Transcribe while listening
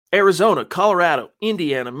Arizona, Colorado,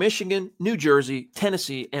 Indiana, Michigan, New Jersey,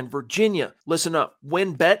 Tennessee, and Virginia. Listen up.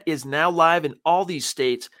 WynnBET is now live in all these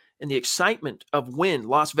states, and the excitement of Wynn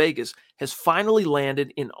Las Vegas has finally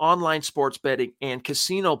landed in online sports betting and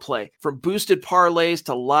casino play. From boosted parlays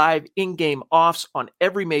to live in-game offs on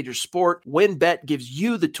every major sport, WynnBET gives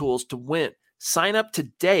you the tools to win. Sign up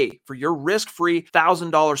today for your risk-free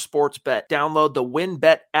 $1,000 sports bet. Download the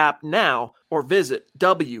WynnBET app now or visit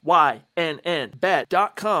wynnbet.com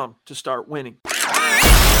to start winning.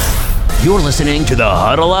 You're listening to the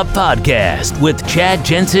Huddle Up Podcast with Chad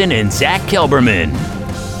Jensen and Zach Kelberman.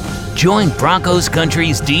 Join Broncos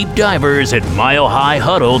Country's deep divers at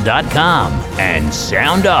milehighhuddle.com and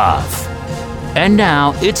sound off. And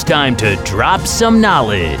now it's time to drop some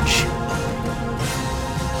knowledge.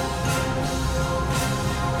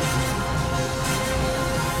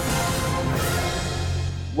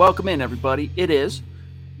 Welcome in, everybody. It is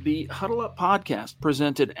the Huddle Up Podcast,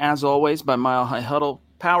 presented, as always, by Mile High Huddle,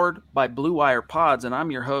 powered by Blue Wire Pods, and I'm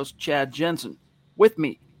your host, Chad Jensen. With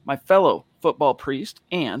me, my fellow football priest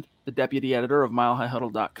and the deputy editor of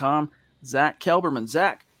milehighhuddle.com, Zach Kelberman.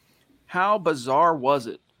 Zach, how bizarre was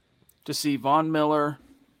it to see Von Miller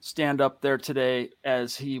stand up there today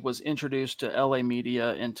as he was introduced to LA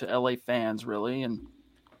media and to LA fans, really, and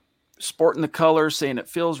sporting the colors, saying it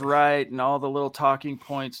feels right, and all the little talking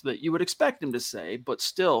points that you would expect him to say, but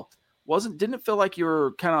still didn't it feel like you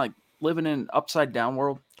were kind of like living in an upside down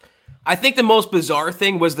world? I think the most bizarre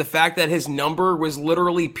thing was the fact that his number was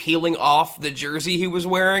literally peeling off the jersey he was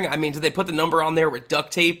wearing. I mean, did they put the number on there with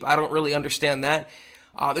duct tape? I don't really understand that.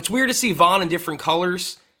 It's weird to see Von in different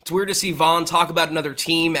colors. It's weird to see Von talk about another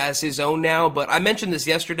team as his own now, but I mentioned this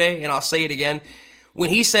yesterday, and I'll say it again. When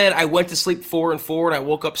he said, I went to sleep 4-4 and I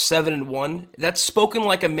woke up 7-1, that's spoken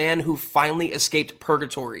like a man who finally escaped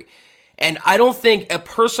purgatory. And I don't think a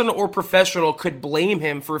person or professional could blame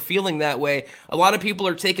him for feeling that way. A lot of people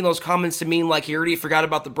are taking those comments to mean like he already forgot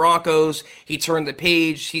about the Broncos, he turned the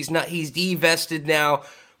page, he's divested now.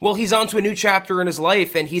 Well, he's on to a new chapter in his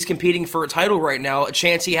life, and he's competing for a title right now, a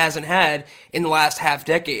chance he hasn't had in the last half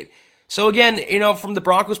decade. So again, from the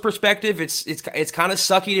Broncos' perspective, it's kind of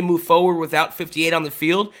sucky to move forward without 58 on the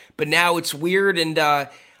field, but now it's weird and I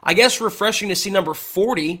guess refreshing to see number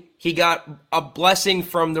 40. He got a blessing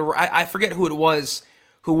from I forget who it was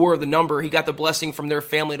who wore the number. He got the blessing from their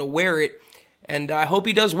family to wear it, and I hope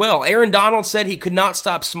he does well. Aaron Donald said he could not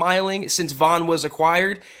stop smiling since Von was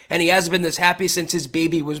acquired, and he hasn't been this happy since his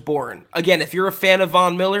baby was born. Again, if you're a fan of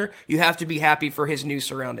Von Miller, you have to be happy for his new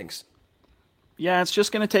surroundings. Yeah, it's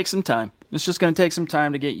just going to take some time. It's just going to take some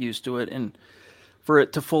time to get used to it and for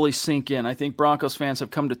it to fully sink in. I think Broncos fans have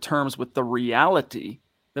come to terms with the reality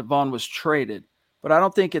that Von was traded, but I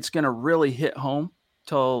don't think it's going to really hit home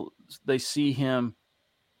till they see him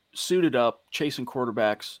suited up, chasing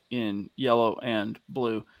quarterbacks in yellow and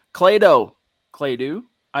blue. Clay-Doh. Did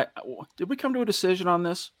we come to a decision on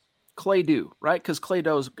this? Clay-Doh, right? Because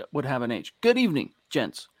Clay-Doh would have an H. Good evening,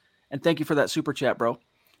 gents, and thank you for that super chat, bro.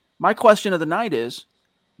 My question of the night is,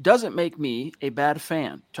 does it make me a bad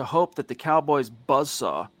fan to hope that the Cowboys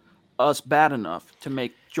buzzsaw us bad enough to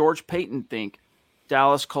make George Paton think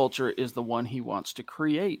Dallas culture is the one he wants to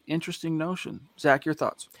create? Interesting notion. Zach, your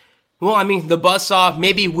thoughts? Well, I mean, the buzzsaw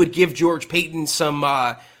maybe would give George Paton some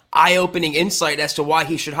eye-opening insight as to why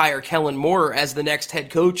he should hire Kellen Moore as the next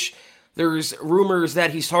head coach. There's rumors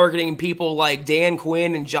that he's targeting people like Dan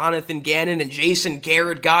Quinn and Jonathan Gannon and Jason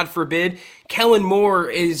Garrett, God forbid. Kellen Moore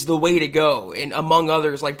is the way to go, and among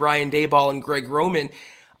others like Brian Daboll and Greg Roman.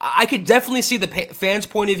 I could definitely see the fans'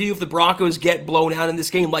 point of view if the Broncos get blown out in this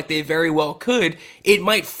game like they very well could. It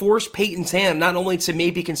might force Peyton's hand not only to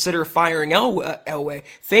maybe consider firing Elway,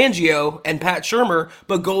 Fangio, and Pat Shurmur,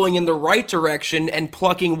 but going in the right direction and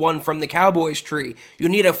plucking one from the Cowboys tree. You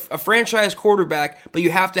need a franchise quarterback, but you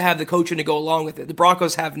have to have the coaching to go along with it. The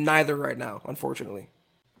Broncos have neither right now, unfortunately.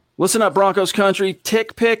 Listen up, Broncos country.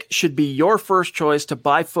 TickPick should be your first choice to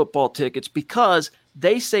buy football tickets because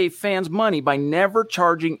they save fans money by never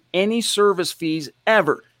charging any service fees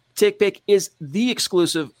ever. TickPick is the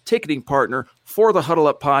exclusive ticketing partner for the Huddle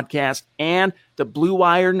Up Podcast and the Blue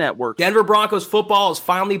Wire Network. Denver Broncos football is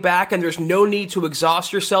finally back, and there's no need to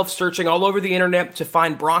exhaust yourself searching all over the internet to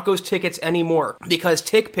find Broncos tickets anymore, because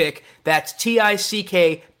TickPick, that's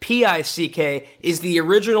TickPick, is the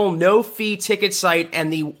original no-fee ticket site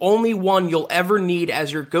and the only one you'll ever need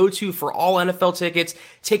as your go-to for all NFL tickets.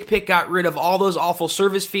 TickPick got rid of all those awful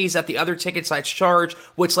service fees that the other ticket sites charge,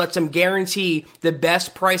 which lets them guarantee the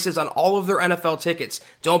best prices on all of their NFL tickets.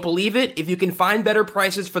 Don't believe it? If you can find better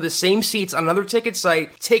prices for the same seats on other ticket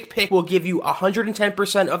site, TickPick will give you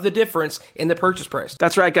 110% of the difference in the purchase price.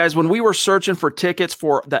 That's right, guys. When we were searching for tickets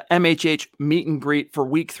for the MHH meet and greet for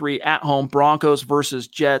week 3 at home, Broncos versus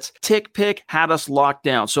Jets, TickPick had us locked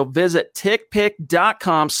down. So visit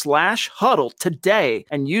tickpick.com/huddle today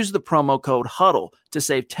and use the promo code HUDDLE to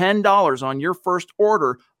save $10 on your first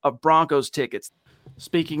order of Broncos tickets.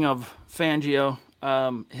 Speaking of Fangio,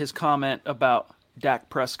 his comment about Dak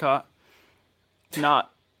Prescott,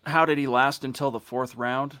 not how did he last until the 4th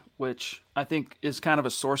round, which I think is kind of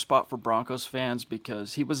a sore spot for Broncos fans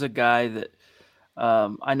because he was a guy that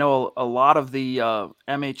I know a lot of the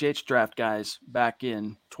MHH draft guys back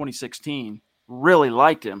in 2016 really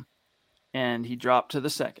liked him, and he dropped to the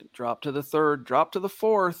 2nd, dropped to the 3rd, dropped to the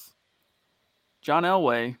 4th. John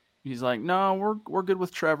Elway, he's like, no, we're good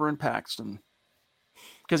with Trevor and Paxton.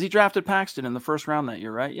 Because he drafted Paxton in the 1st round that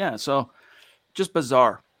year, right? Yeah, so just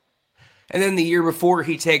bizarre. And then the year before,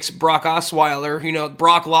 he takes Brock Osweiler,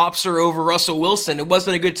 Brock Lobster over Russell Wilson. It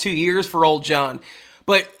wasn't a good 2 years for old John.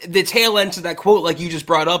 But the tail end to that quote, like you just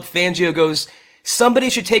brought up, Fangio goes, somebody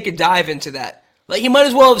should take a dive into that. Like, he might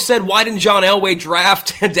as well have said, why didn't John Elway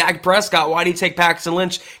draft Dak Prescott? Why did he take Paxton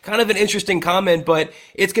Lynch? Kind of an interesting comment, but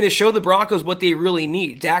it's going to show the Broncos what they really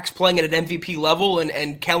need. Dak's playing at an MVP level,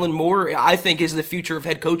 and Kellen Moore, I think, is the future of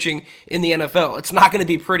head coaching in the NFL. It's not going to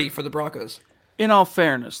be pretty for the Broncos. In all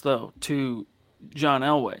fairness, though, to John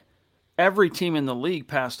Elway, every team in the league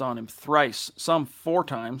passed on him thrice, some 4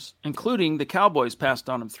 times, including the Cowboys passed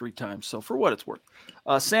on him 3 times. So for what it's worth.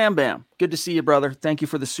 Sam Bam, good to see you, brother. Thank you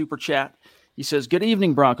for the super chat. He says, good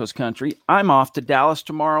evening, Broncos country. I'm off to Dallas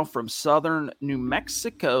tomorrow from southern New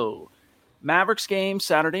Mexico. Mavericks game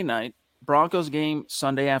Saturday night, Broncos game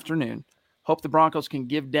Sunday afternoon. Hope the Broncos can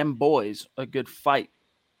give them boys a good fight.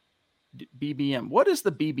 BBM. What is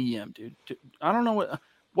the BBM, dude? I don't know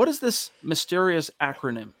what is this mysterious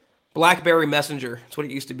acronym? BlackBerry Messenger. That's what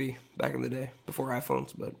it used to be back in the day before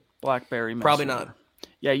iPhones, but BlackBerry Messenger. Probably not.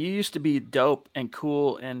 Yeah, you used to be dope and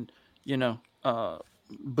cool and,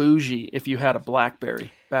 bougie if you had a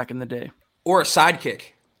BlackBerry back in the day. Or a Sidekick.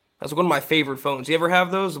 That's one of my favorite phones. You ever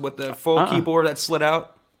have those with the full keyboard that slid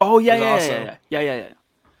out? Oh, yeah.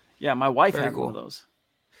 Yeah, my wife had one of those.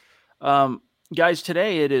 Guys,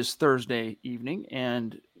 today it is Thursday evening,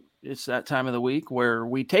 and it's that time of the week where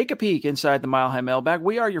we take a peek inside the Mile High Mailbag.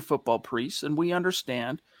 We are your football priests, and we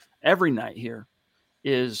understand every night here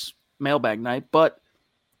is mailbag night, but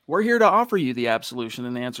we're here to offer you the absolution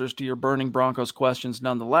and answers to your burning Broncos questions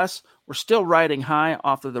nonetheless. We're still riding high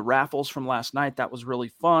off of the raffles from last night. That was really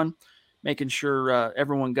fun, making sure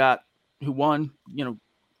everyone got who won,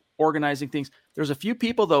 organizing things. There's a few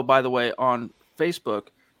people, though, by the way, on Facebook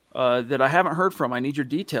that I haven't heard from. I need your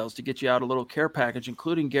details to get you out a little care package,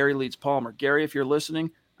 including Gary Leeds Palmer. Gary, if you're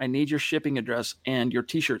listening, I need your shipping address and your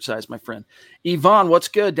t-shirt size, my friend. Yvonne, what's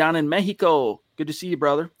good down in Mexico? Good to see you,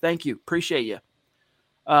 brother. Thank you. Appreciate you.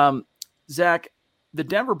 Zach, the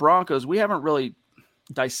Denver Broncos, we haven't really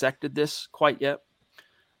dissected this quite yet,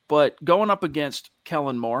 but going up against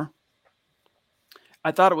Kellen Moore,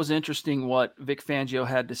 I thought it was interesting what Vic Fangio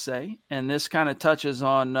had to say, and this kind of touches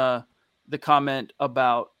on the comment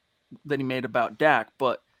that he made about Dak,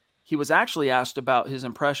 but he was actually asked about his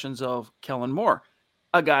impressions of Kellen Moore,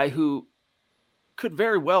 a guy who could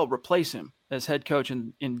very well replace him as head coach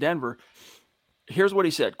in Denver. Here's what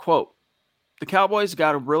he said, quote, the Cowboys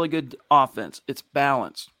got a really good offense. It's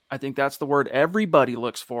balanced. I think that's the word everybody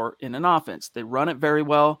looks for in an offense. They run it very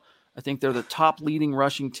well. I think they're the top leading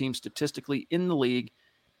rushing team statistically in the league.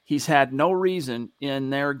 He's had no reason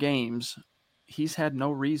in their games. He's had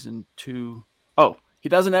no reason to he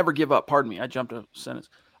doesn't ever give up. Pardon me. I jumped a sentence.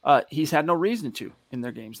 He's had no reason to in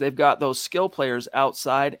their games. They've got those skill players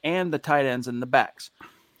outside and the tight ends and the backs.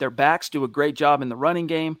 Their backs do a great job in the running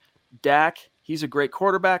game. Dak, he's a great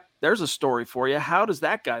quarterback. There's a story for you. How does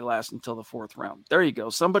that guy last until the 4th round? There you go.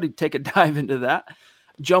 Somebody take a dive into that.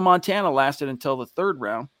 Joe Montana lasted until the 3rd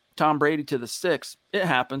round. Tom Brady to the 6th. It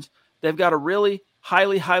happens. They've got a really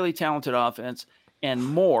highly, highly talented offense, and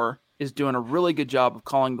Moore is doing a really good job of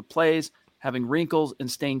calling the plays, having wrinkles, and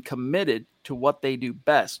staying committed to what they do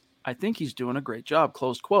best. I think he's doing a great job,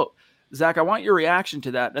 close quote. Zach, I want your reaction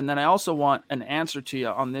to that, and then I also want an answer to you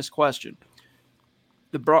on this question.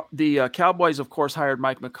 The Cowboys, of course, hired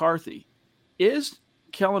Mike McCarthy. Is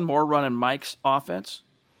Kellen Moore running Mike's offense,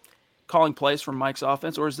 calling plays from Mike's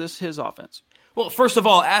offense, or is this his offense? Well, first of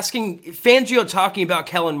all, asking Fangio talking about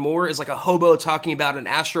Kellen Moore is like a hobo talking about an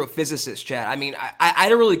astrophysicist, Chad. I mean, I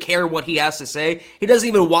don't really care what he has to say. He doesn't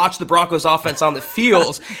even watch the Broncos offense on the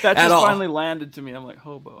field That at just all. finally landed to me. I'm like,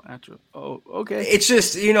 hobo, astro. Oh, okay. It's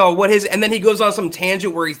just, and then he goes on some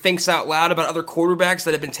tangent where he thinks out loud about other quarterbacks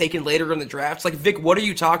that have been taken later in the draft. It's like, Vic, what are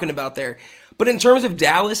you talking about there? But in terms of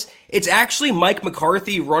Dallas, it's actually Mike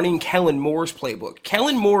McCarthy running Kellen Moore's playbook.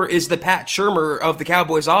 Kellen Moore is the Pat Shurmur of the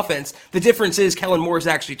Cowboys offense. The difference is Kellen Moore is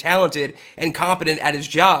actually talented and competent at his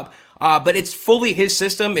job. But it's fully his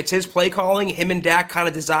system. It's his play calling. Him and Dak kind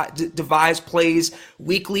of devise plays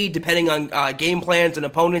weekly depending on game plans and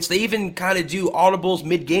opponents. They even kind of do audibles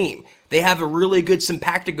mid-game. They have a really good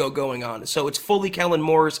sympactico going on. So it's fully Kellen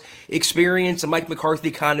Moore's experience, and Mike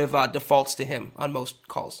McCarthy kind of defaults to him on most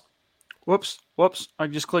calls. Whoops. I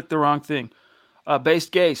just clicked the wrong thing.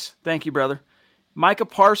 Based Gase. Thank you, brother. Micah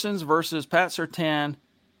Parsons versus Pat Surtain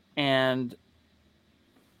and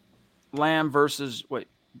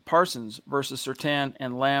Parsons versus Surtain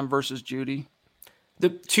and Lamb versus Judy. The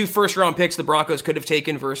 2 first-round picks the Broncos could have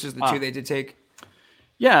taken versus the 2 they did take.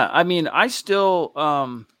 Yeah, I mean, I still,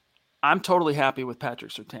 I'm totally happy with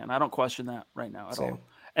Patrick Surtain. I don't question that right now at all.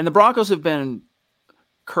 And the Broncos have been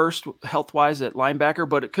cursed health-wise at linebacker,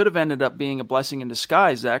 but it could have ended up being a blessing in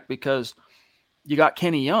disguise, Zach, because you got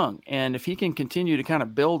Kenny Young. And if he can continue to kind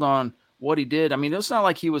of build on what he did, I mean, it's not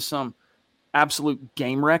like he was some absolute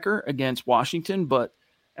game wrecker against Washington, but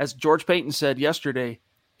as George Payton said yesterday,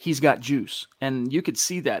 he's got juice. And you could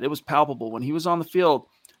see that. It was palpable. When he was on the field,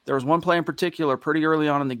 there was one play in particular pretty early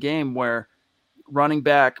on in the game where running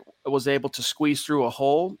back was able to squeeze through a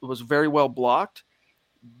hole. It was very well blocked,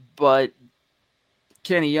 but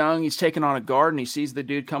Kenny Young, he's taking on a guard and he sees the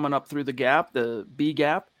dude coming up through the gap, the B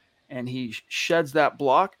gap, and he sheds that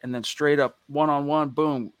block and then straight up one-on-one,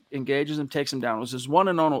 boom, engages him, takes him down. It was his one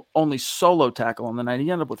and only solo tackle on the night. He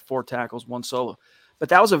ended up with 4 tackles, 1 solo. But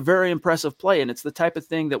that was a very impressive play, and it's the type of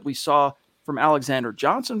thing that we saw from Alexander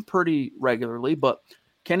Johnson pretty regularly, but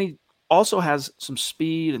Kenny also has some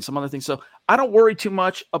speed and some other things. So I don't worry too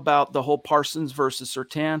much about the whole Parsons versus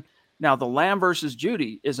Surtain. Now, the Lamb versus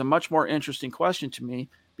Judy is a much more interesting question to me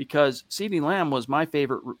because CeeDee Lamb was my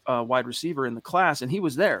favorite wide receiver in the class, and he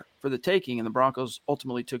was there for the taking, and the Broncos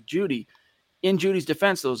ultimately took Judy. In Judy's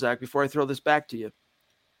defense, though, Zach, before I throw this back to you,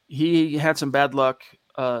 he had some bad luck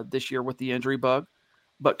this year with the injury bug.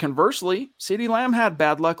 But conversely, CeeDee Lamb had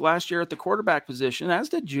bad luck last year at the quarterback position, as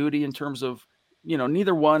did Judy in terms of,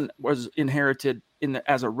 neither one was inherited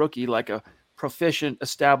as a rookie like a proficient,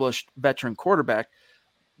 established veteran quarterback.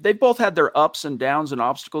 They both had their ups and downs and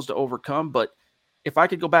obstacles to overcome, but if I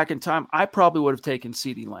could go back in time, I probably would have taken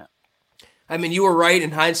CeeDee Lamb. I mean, you were right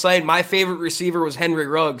in hindsight. My favorite receiver was Henry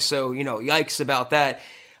Ruggs, so, yikes about that.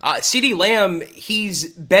 CeeDee Lamb,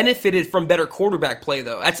 he's benefited from better quarterback play,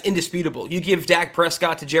 though. That's indisputable. You give Dak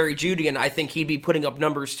Prescott to Jerry Jeudy, and I think he'd be putting up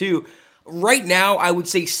numbers, too. Right now, I would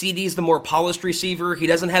say CeeDee's the more polished receiver. He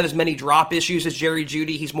doesn't have as many drop issues as Jerry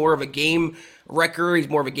Jeudy. He's more of a game wrecker. He's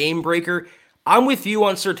more of a game breaker. I'm with you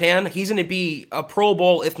on Surtain. He's going to be a Pro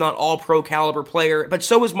Bowl, if not all-pro caliber player, but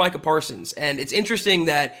so is Micah Parsons. And it's interesting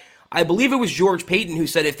that I believe it was George Payton who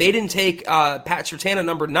said if they didn't take Pat Surtain at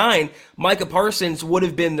number 9, Micah Parsons would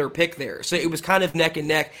have been their pick there. So it was kind of neck and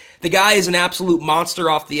neck. The guy is an absolute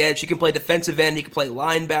monster off the edge. He can play defensive end. He can play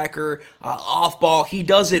linebacker, off ball. He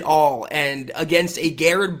does it all. And against a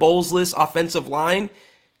Garrett Bowles-less offensive line,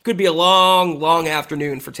 could be a long, long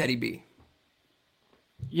afternoon for Teddy B.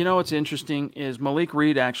 What's interesting is Malik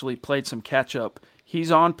Reed actually played some catch-up.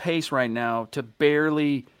 He's on pace right now to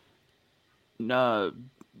barely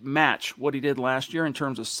match what he did last year in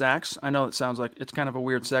terms of sacks. I know it sounds like it's kind of a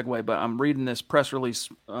weird segue, but I'm reading this press release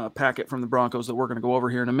packet from the Broncos that we're going to go over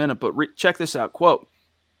here in a minute. But check this out. Quote,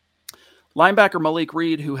 linebacker Malik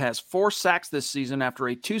Reed, who has 4 sacks this season after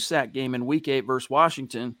a 2-sack game in Week 8 versus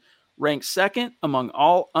Washington, ranked second among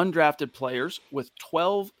all undrafted players with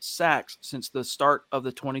 12 sacks since the start of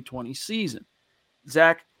the 2020 season.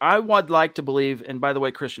 Zach, I would like to believe, and by the way,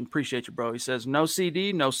 Christian, appreciate you, bro. He says, no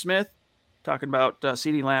CD, no Smith. Talking about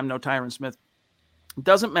CeeDee Lamb, no Tyron Smith. It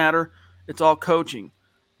doesn't matter. It's all coaching.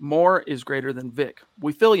 More is greater than Vic.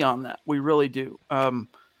 We feel you on that. We really do.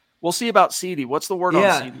 We'll see about CD. What's the word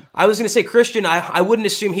on CD? I was going to say, Christian, I wouldn't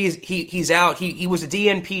assume he's out. He was a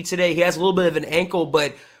DNP today. He has a little bit of an ankle,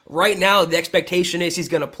 but right now the expectation is he's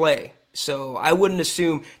going to play. So I wouldn't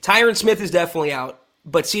assume. Tyron Smith is definitely out.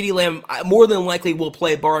 but CeeDee Lamb more than likely will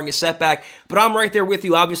play barring a setback. But I'm right there with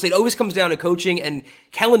you. Obviously, it always comes down to coaching, and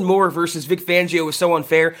Kellen Moore versus Vic Fangio is so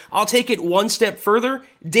unfair. I'll take it one step further.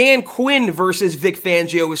 Dan Quinn versus Vic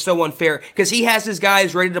Fangio is so unfair because he has his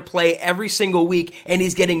guys ready to play every single week, and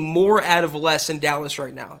he's getting more out of less in Dallas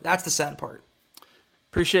right now. That's the sad part.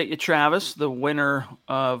 Appreciate you, Travis, the winner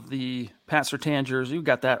of the Pat Surtain jersey. We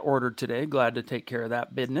got that ordered today. Glad to take care of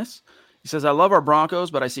that business. He says, I love our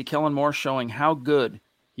Broncos, but I see Kellen Moore showing how good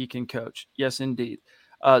he can coach. Yes, indeed.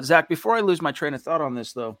 Zach, before I lose my train of thought on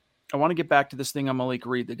this, though, I want to get back to this thing on Malik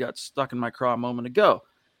Reed that got stuck in my craw a moment ago.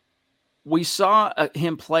 We saw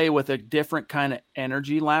him play with a different kind of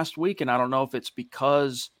energy last week, and I don't know if it's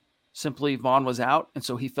because simply Vaughn was out, and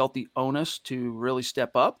so he felt the onus to really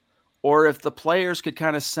step up, or if the players could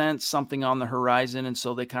kind of sense something on the horizon, and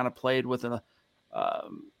so they kind of played with a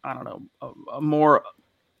more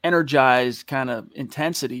energized kind of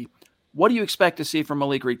intensity. What do you expect to see from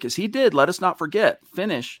Malik Reed? Because he did, let us not forget,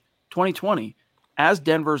 finish 2020 as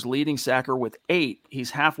Denver's leading sacker with 8. He's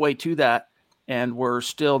halfway to that, and we're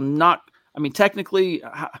still not – I mean, technically,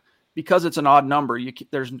 because it's an odd number,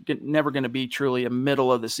 there's never going to be truly a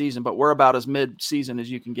middle of the season, but we're about as mid-season as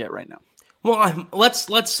you can get right now. Well,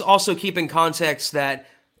 let's also keep in context that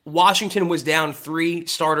Washington was down 3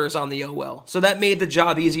 starters on the OL. So that made the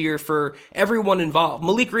job easier for everyone involved.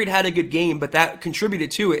 Malik Reed had a good game, but that contributed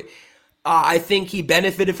to it. I think he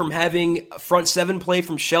benefited from having front 7 play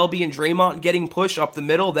from Shelby and Draymond getting pushed up the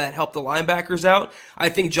middle. That helped the linebackers out. I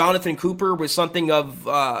think Jonathan Cooper was something of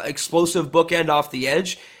explosive bookend off the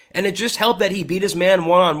edge. And it just helped that he beat his man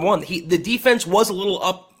one-on-one. The defense was a little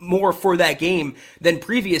up more for that game than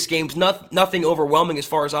previous games. Nothing overwhelming as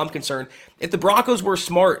far as I'm concerned. If the Broncos were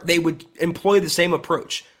smart, they would employ the same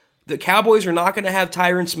approach. The Cowboys are not going to have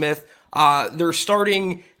Tyron Smith. They're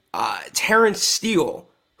starting Terrence Steele,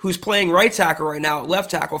 who's playing right tackle right now,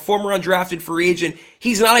 left tackle, former undrafted free agent.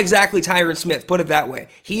 He's not exactly Tyron Smith, put it that way.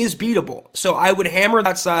 He is beatable. So I would hammer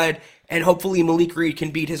that side, and hopefully Malik Reed can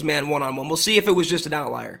beat his man one-on-one. We'll see if it was just an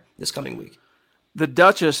outlier this coming week. The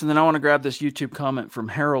Duchess, and then I want to grab this YouTube comment from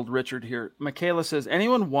Harold Richard here. Michaela says,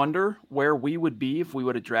 anyone wonder where we would be if we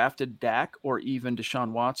would have drafted Dak or even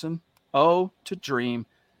Deshaun Watson? Oh, to dream.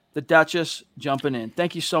 The Duchess jumping in.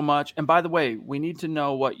 Thank you so much. And by the way, we need to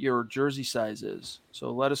know what your jersey size is.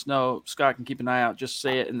 So let us know. Scott can keep an eye out. Just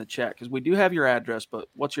say it in the chat because we do have your address, but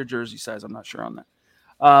what's your jersey size? I'm not sure on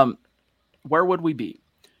that. Where would we be?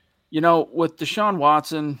 You know, with Deshaun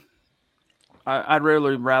Watson, I'd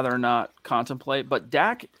really rather not contemplate. But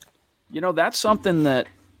Dak, you know, that's something that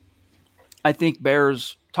I think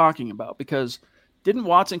bears talking about because didn't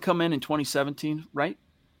Watson come in 2017, right?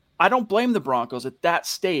 I don't blame the Broncos at that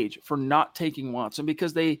stage for not taking Watson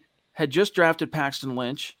because they had just drafted Paxton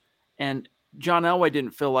Lynch, and John Elway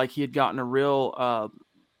didn't feel like he had gotten a real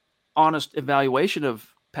honest evaluation of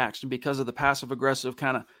Paxton because of the passive-aggressive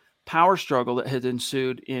kind of power struggle that had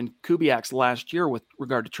ensued in Kubiak's last year with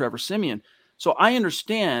regard to Trevor Siemian. So I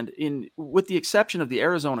understand, with the exception of the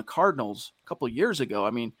Arizona Cardinals a couple of years ago,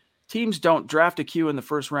 I mean, teams don't draft a Q in the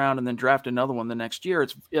first round and then draft another one the next year.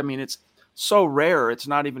 It's so rare. It's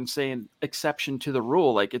not even saying exception to the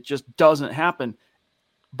rule. Like it just doesn't happen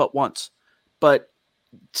but once. But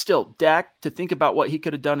still, Dak, to think about what he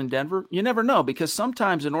could have done in Denver, you never know because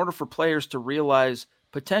sometimes in order for players to realize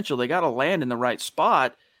potential, they got to land in the right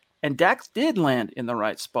spot. And Dak did land in the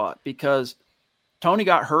right spot because Tony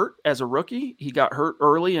got hurt as a rookie. He got hurt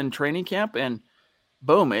early in training camp and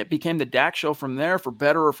boom, it became the Dak show from there for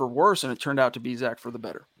better or for worse. And it turned out to be Zach for the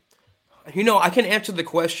better. You know, I can answer the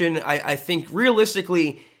question. I think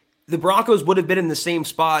realistically, the Broncos would have been in the same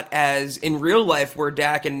spot as in real life where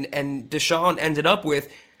Dak and Deshaun ended up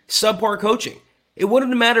with subpar coaching. It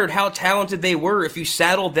wouldn't have mattered how talented they were if you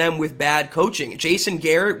saddled them with bad coaching. Jason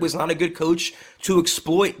Garrett was not a good coach to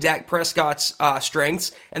exploit Dak Prescott's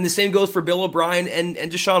strengths, and the same goes for Bill O'Brien and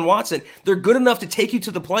Deshaun Watson. They're good enough to take you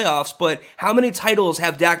to the playoffs, but how many titles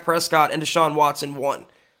have Dak Prescott and Deshaun Watson won?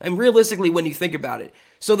 And realistically, when you think about it.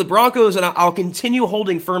 So the Broncos, and I'll continue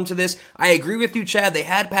holding firm to this, I agree with you, Chad. They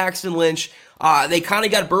had Paxton Lynch. They kind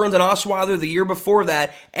of got burned on Osweiler the year before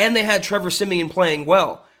that, and they had Trevor Siemian playing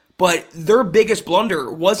well. But their biggest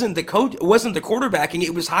blunder wasn't the quarterbacking,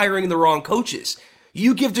 it was hiring the wrong coaches.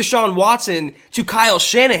 You give Deshaun Watson to Kyle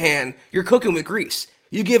Shanahan, you're cooking with grease.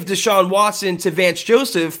 You give Deshaun Watson to Vance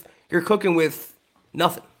Joseph, you're cooking with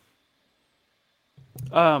nothing.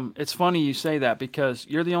 It's funny you say that because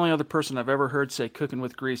you're the only other person I've ever heard say cooking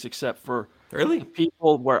with grease except for really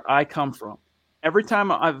people where I come from.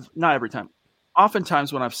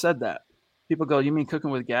 Oftentimes when I've said that, people go, you mean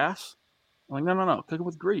cooking with gas? I'm like, no, cooking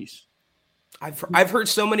with grease. I've heard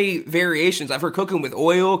so many variations. I've heard cooking with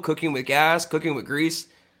oil, cooking with gas, cooking with grease.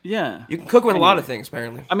 Yeah. You can cook with a lot of things,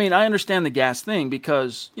 apparently. I mean, I understand the gas thing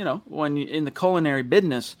because, when you in the culinary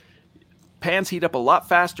business, pans heat up a lot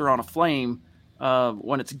faster on a flame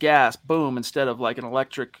when it's gas, boom, instead of like an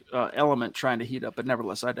electric element trying to heat up. But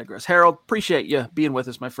nevertheless, I digress. Harold, appreciate you being with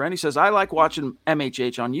us, my friend. He says, I like watching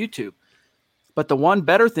MHH on YouTube. But the one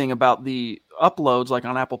better thing about the uploads, like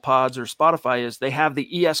on Apple Pods or Spotify, is they have the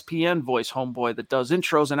ESPN voice homeboy that does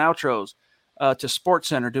intros and outros to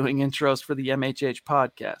SportsCenter doing intros for the MHH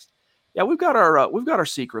podcast. Yeah, we've got our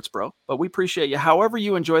secrets, bro. But we appreciate you. However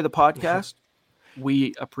you enjoy the podcast,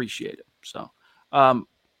 we appreciate it. So,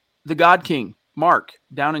 the God King, Mark,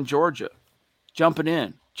 down in Georgia, jumping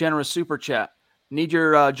in, generous super chat. Need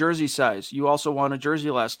your jersey size. You also won a jersey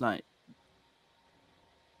last night.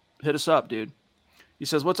 Hit us up, dude. He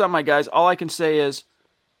says, what's up, my guys? All I can say is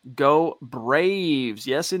go Braves.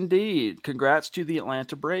 Yes, indeed. Congrats to the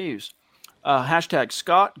Atlanta Braves. Hashtag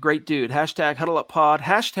Scott, great dude. Hashtag Huddle Up Pod.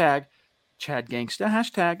 Hashtag Chad Gangsta.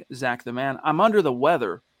 Hashtag Zach the Man. I'm under the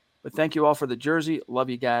weather, but thank you all for the jersey. Love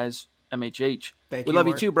you guys. MHH. We love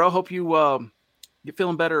you too, bro. Hope you get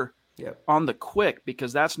feeling better on the quick,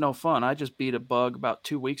 because that's no fun. I just beat a bug about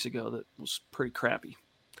 2 weeks ago that was pretty crappy.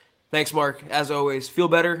 Thanks, Mark. As always, feel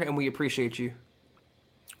better, and we appreciate you.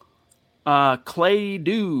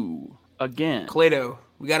 Clay-Do again. Clay-Do.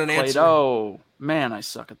 We got an answer. Clay-Do. Man, I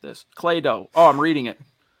suck at this. Clay-Do. Oh, I'm reading it.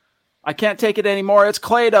 I can't take it anymore. It's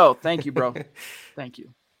Clay-Do. Thank you, bro. Thank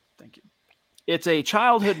you. It's a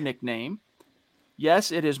childhood nickname.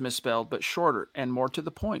 Yes, it is misspelled, but shorter and more to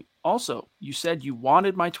the point. Also, you said you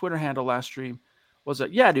wanted my Twitter handle last stream. Was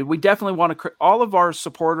it? Yeah, dude. We definitely want to. All of our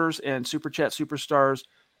supporters and Super Chat superstars,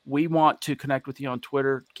 we want to connect with you on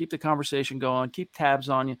Twitter. Keep the conversation going. Keep tabs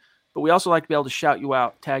on you. But we also like to be able to shout you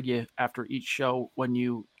out, tag you after each show when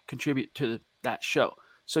you contribute to that show.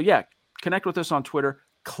 So, yeah, connect with us on Twitter.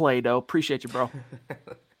 Clay-Do. Appreciate you, bro.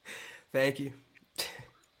 Thank you.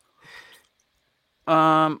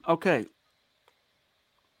 Okay.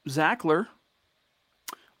 Zackler.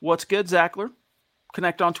 What's good, Zackler?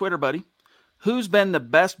 Connect on Twitter, buddy. Who's been the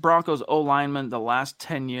best Broncos O-lineman the last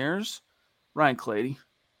 10 years? Ryan Clady.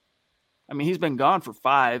 I mean, he's been gone for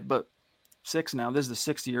 5, but 6 now. This is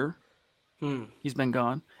the 6th year. He's been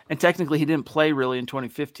gone. And technically, he didn't play really in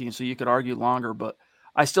 2015, so you could argue longer. But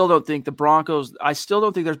I still don't think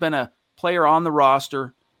there's been a player on the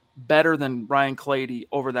roster better than Ryan Clady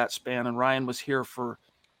over that span. And Ryan was here for,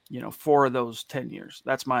 4 of those 10 years.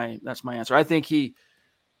 That's my answer. I think he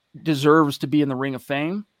deserves to be in the Ring of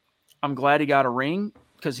Fame. I'm glad he got a ring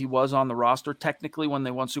because he was on the roster technically when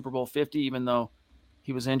they won Super Bowl 50, even though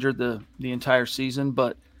he was injured the entire season.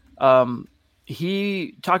 But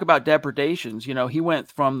he talk about depredations. He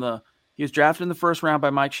went from he was drafted in the first round by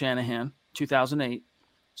Mike Shanahan, 2008.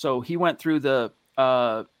 So he went through the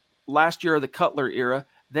last year of the Cutler era.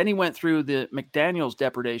 Then he went through the McDaniels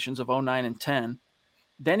depredations of 09 and 10.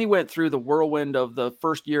 Then he went through the whirlwind of the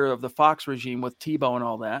first year of the Fox regime with Tebow and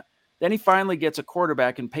all that. Then he finally gets a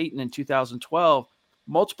quarterback in Peyton in 2012,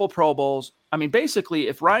 multiple Pro Bowls. I mean, basically,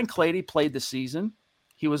 if Ryan Clady played the season,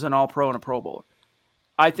 he was an All-Pro and a Pro Bowler.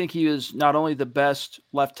 I think he is not only the best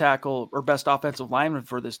left tackle or best offensive lineman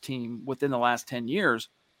for this team within the last 10 years,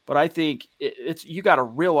 but I think you got a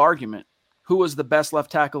real argument. Who was the best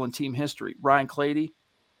left tackle in team history? Ryan Clady,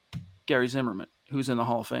 Gary Zimmerman, who's in the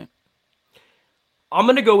Hall of Fame. I'm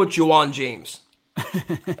going to go with Juwan James.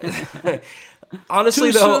 Honestly,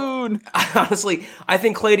 I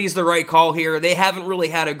think Clady's the right call here. They haven't really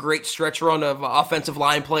had a great stretch run of offensive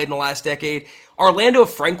line play in the last decade. Orlando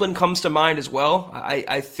Franklin comes to mind as well.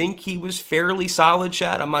 I think he was fairly solid,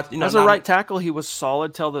 Chad. I'm not, as a right tackle, he was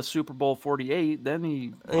solid till the Super Bowl 48. Then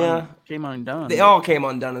he came undone. They all came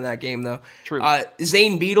undone in that game, though. True.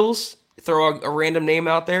 Zane Beatles. Throw a random name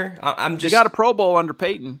out there. You got a Pro Bowl under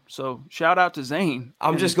Peyton, so shout out to Zane.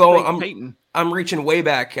 Peyton. I'm reaching way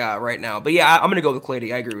back right now, but yeah, I'm gonna go with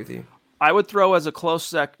Clady. I agree with you. I would throw as a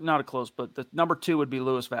close not a close, but the number 2 would be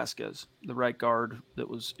Luis Vasquez, the right guard that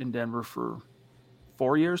was in Denver for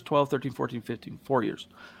 4 years, 12, 13, 14, 15, 4 years.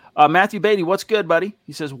 Matthew Beatty, what's good, buddy?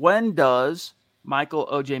 He says, when does Michael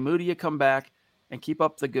Ojemudia come back? And keep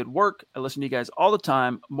up the good work. I listen to you guys all the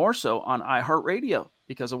time, more so on iHeartRadio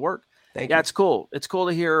because of work. Thank you. It's cool. It's cool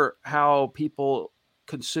to hear how people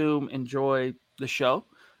enjoy the show.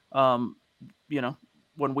 When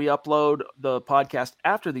we upload the podcast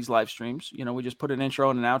after these live streams, we just put an intro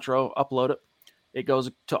and an outro, upload it. It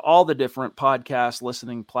goes to all the different podcast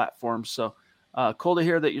listening platforms. So cool to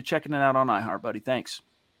hear that you're checking it out on iHeart, buddy. Thanks.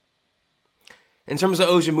 In terms of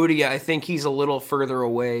Ojemudia, I think he's a little further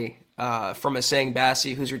away from Asang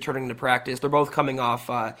Bassi, who's returning to practice. They're both coming off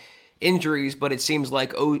injuries, but it seems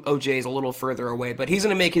like OJ is a little further away. But he's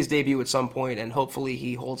going to make his debut at some point, and hopefully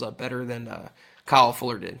he holds up better than Kyle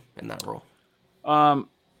Fuller did in that role.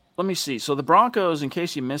 Let me see. So the Broncos, in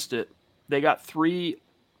case you missed it, they got 3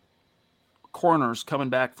 corners coming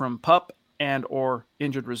back from PUP and or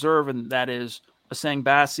injured reserve, and that is Asang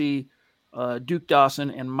Bassi, Duke Dawson,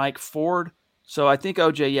 and Mike Ford. So I think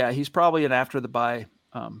OJ, yeah, he's probably an after the bye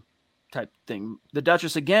type thing. The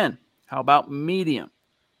Duchess again. How about medium?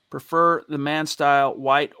 Prefer the man style,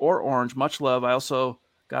 white or orange. Much love. I also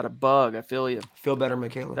got a bug. I feel you. Feel better,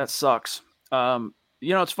 Michaela. That sucks.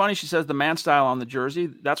 It's funny. She says the man style on the jersey.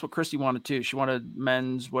 That's what Christy wanted too. She wanted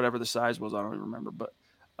men's, whatever the size was. I don't even remember, but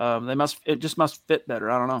it just must fit better.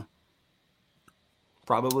 I don't know.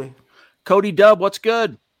 Probably. Cody Dub, what's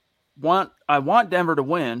good? I want Denver to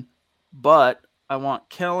win, but I want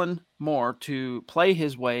Kellen Moore to play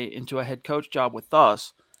his way into a head coach job with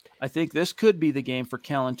us. I think this could be the game for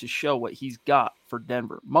Kellen to show what he's got for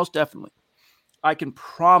Denver. Most definitely. I can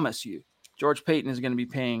promise you George Payton is going to be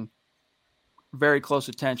paying very close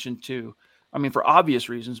attention to, for obvious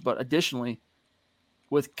reasons, but additionally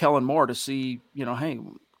with Kellen Moore to see, hey,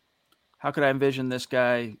 how could I envision this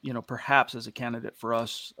guy, perhaps as a candidate for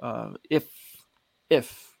us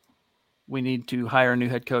if we need to hire a new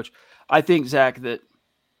head coach. I think, Zach, that,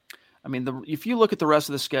 if you look at the rest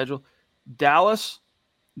of the schedule, Dallas,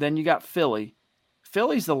 then you got Philly.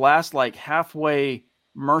 Philly's the last halfway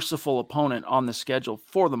merciful opponent on the schedule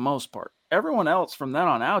for the most part. Everyone else from then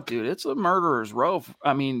on out, dude, it's a murderer's row.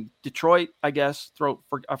 Detroit, I guess.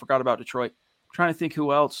 I forgot about Detroit. I'm trying to think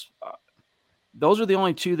who else. Those are the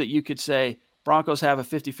only 2 that you could say Broncos have a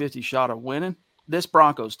 50-50 shot of winning. This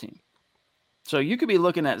Broncos team. So you could be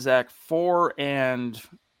looking at, Zach, 4 and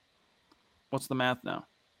what's the math now?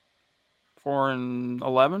 4 and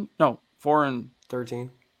 11? No, 4 and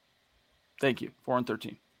 13. Thank you. 4 and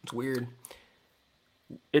 13. It's weird.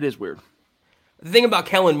 It is weird. The thing about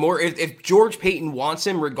Kellen Moore, if George Payton wants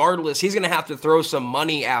him, regardless, he's going to have to throw some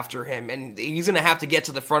money after him, and he's going to have to get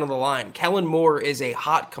to the front of the line. Kellen Moore is a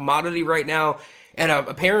hot commodity right now, and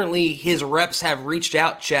apparently his reps have reached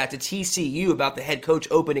out, Chad, to TCU about the head coach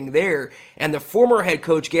opening there, and the former head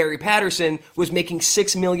coach, Gary Patterson, was making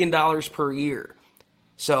 $6 million per year.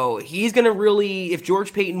 So he's going to really, if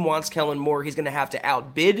George Payton wants Kellen Moore, he's going to have to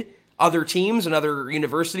outbid other teams and other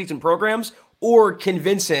universities and programs, or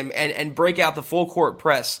convince him and break out the full court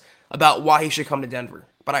press about why he should come to Denver.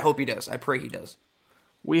 But I hope he does. I pray he does.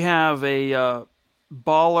 We have a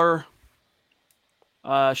baller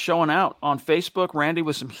showing out on Facebook. Randy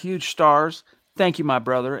with some huge stars. Thank you, my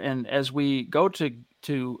brother. And as we go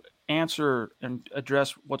to answer and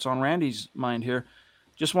address what's on Randy's mind here,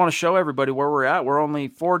 just want to show everybody where we're at. We're only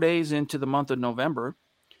 4 days into the month of November.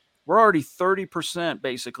 We're already 30%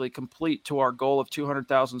 basically complete to our goal of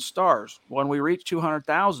 200,000 stars. When we reach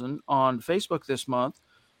 200,000 on Facebook this month,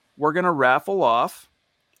 we're going to raffle off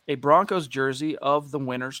a Broncos jersey of the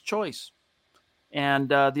winner's choice. And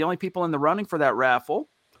the only people in the running for that raffle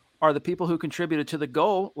are the people who contributed to the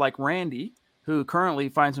goal, like Randy, who currently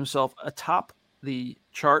finds himself atop the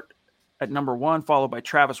chart at number 1, followed by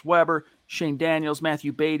Travis Weber, Shane Daniels,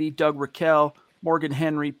 Matthew Beatty, Doug Raquel, Morgan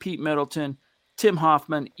Henry, Pete Middleton, Tim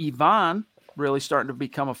Hoffman, Yvonne, really starting to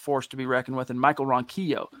become a force to be reckoned with, and Michael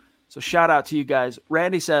Ronquillo. So shout out to you guys.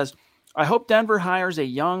 Randy says, I hope Denver hires a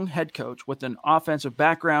young head coach with an offensive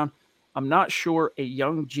background. I'm not sure a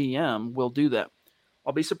young GM will do that.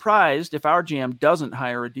 I'll be surprised if our GM doesn't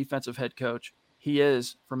hire a defensive head coach. He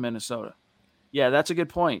is from Minnesota. Yeah, that's a good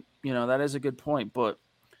point. That is a good point. But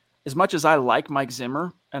as much as I like Mike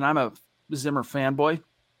Zimmer, and I'm a Zimmer fanboy,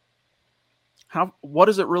 what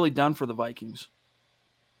has it really done for the Vikings?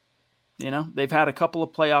 They've had a couple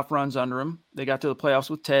of playoff runs under him. They got to the playoffs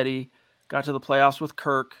with Teddy, got to the playoffs with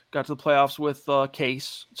Kirk, got to the playoffs with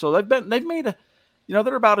Case. So they've made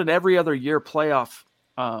they're about an every other year playoff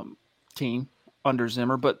team under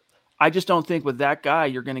Zimmer. But I just don't think with that guy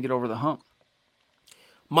you're going to get over the hump.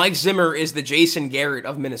 Mike Zimmer is the Jason Garrett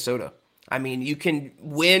of Minnesota. You can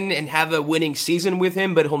win and have a winning season with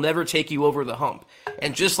him, but he'll never take you over the hump.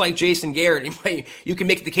 And just like Jason Garrett, you can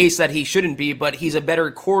make the case that he shouldn't be, but he's a better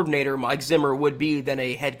coordinator, Mike Zimmer would be, than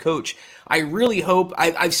a head coach. I really hope,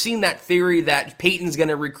 I've seen that theory that Peyton's going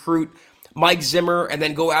to recruit Mike Zimmer and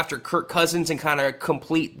then go after Kirk Cousins and kind of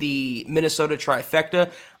complete the Minnesota trifecta.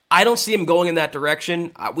 I don't see him going in that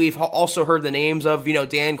direction. We've also heard the names of,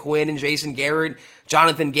 Dan Quinn and Jason Garrett,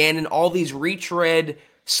 Jonathan Gannon, all these retread,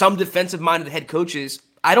 some defensive-minded head coaches.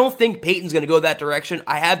 I don't think Peyton's going to go that direction.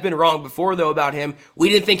 I have been wrong before, though, about him. We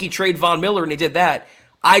didn't think he'd trade Von Miller, and he did that.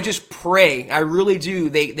 I just pray, I really do,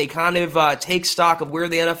 they kind of take stock of where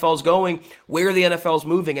the NFL's going, where the NFL's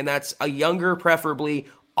moving, and that's a younger, preferably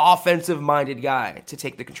offensive-minded guy to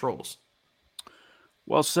take the controls.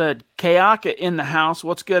 Well said. Kayaka in the house.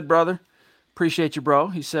 What's good, brother? Appreciate you, bro.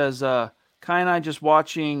 He says, Kai and I just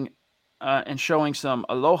watching and showing some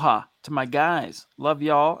aloha to my guys. Love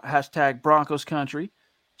y'all. Hashtag Broncos country.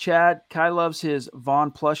 Chad, Kai loves his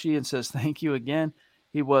Vaughn plushie and says, thank you again.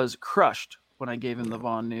 He was crushed when I gave him the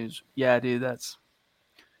Vaughn news. Yeah, dude, that's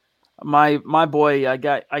my boy. I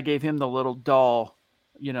gave him the little doll,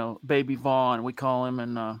 baby Vaughn, we call him,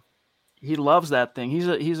 and he loves that thing.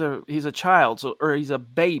 He's a child, or he's a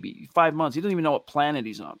baby, 5 months. He doesn't even know what planet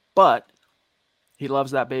he's on, but he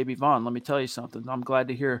loves that baby Vaughn. Let me tell you something. I'm glad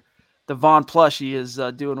to hear the Vaughn plushie is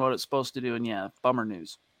doing what it's supposed to do. And yeah, bummer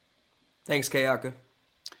news. Thanks, Kayaka.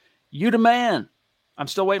 You the man. I'm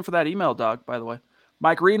still waiting for that email, dog, by the way.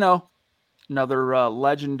 Mike Reno, another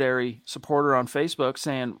legendary supporter on Facebook,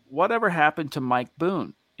 saying, whatever happened to Mike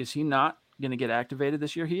Boone? Is he not going to get activated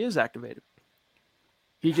this year? He is activated.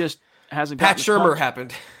 He just hasn't gotten Pat Shurmur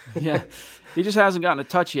happened. Yeah. He just hasn't gotten a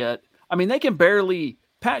touch yet. I mean,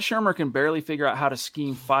 Pat Shurmur can barely figure out how to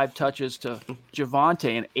scheme 5 touches to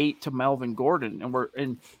Javonte and 8 to Melvin Gordon.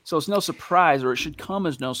 And so it's no surprise, or it should come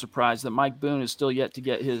as no surprise, that Mike Boone is still yet to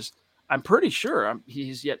get his, I'm pretty sure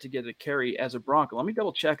he's yet to get a carry as a Bronco. Let me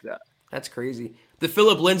double check that. That's crazy. The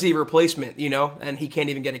Phillip Lindsay replacement, and he can't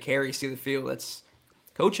even get a carry, see the field. That's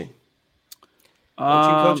coaching.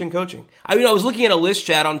 Coaching. I mean, I was looking at a list,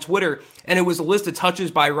 Chad, on Twitter, and it was a list of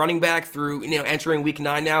touches by running back through, entering week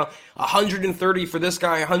 9 now. 130 for this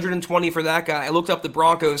guy, 120 for that guy. I looked up the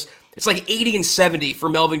Broncos. It's like 80 and 70 for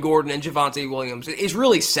Melvin Gordon and Javonte Williams. It's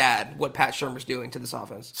really sad what Pat Shurmur's doing to this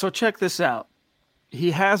offense. So check this out.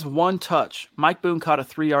 He has 1 touch. Mike Boone caught a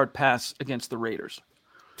 3-yard pass against the Raiders.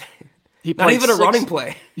 Not even a running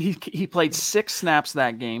play. He played 6 snaps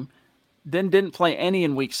that game, then didn't play any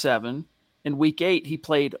in week 7. In week 8, he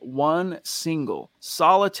played 1 single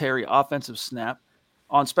solitary offensive snap.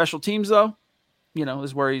 On special teams, though,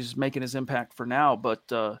 is where he's making his impact for now.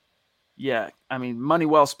 But, yeah, I mean, money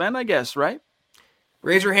well spent, I guess, right?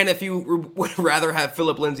 Raise your hand if you would rather have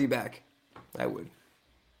Phillip Lindsay back. I would.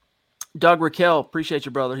 Doug Raquel, appreciate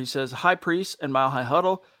you, brother. He says, High Priest and Mile High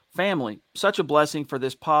Huddle family, such a blessing for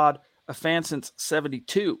this pod. A fan since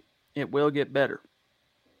 72. It will get better.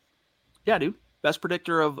 Yeah, dude. Best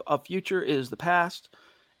predictor of future is the past,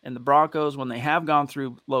 and the Broncos, when they have gone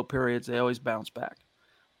through low periods, they always bounce back.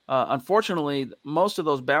 Unfortunately, most of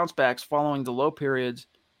those bounce backs following the low periods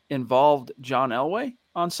involved John Elway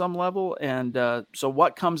on some level, and so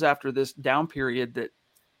what comes after this down period that,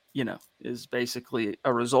 is basically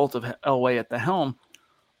a result of Elway at the helm,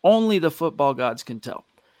 only the football gods can tell.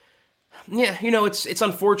 Yeah, it's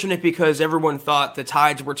unfortunate because everyone thought the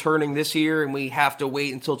tides were turning this year and we have to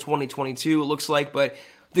wait until 2022, it looks like. But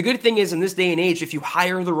the good thing is, in this day and age, if you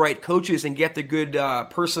hire the right coaches and get the good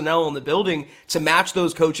personnel in the building to match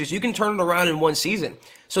those coaches, you can turn it around in one season.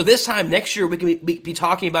 So this time next year, we can be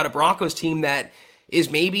talking about a Broncos team that is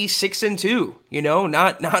maybe 6-2,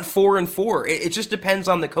 not 4-4. It just depends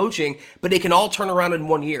on the coaching, but it can all turn around in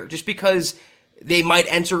 1 year. Just because they might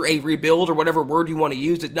enter a rebuild or whatever word you want to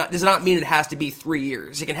use, does not mean it has to be 3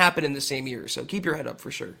 years. It can happen in the same year. So keep your head up for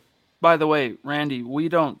sure. By the way, Randy, we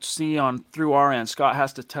don't see through our end. Scott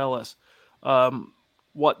has to tell us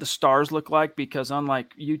what the stars look like, because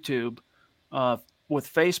unlike YouTube,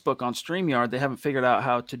 with Facebook on StreamYard, they haven't figured out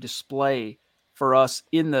how to display for us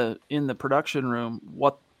in the production room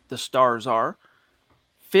what the stars are.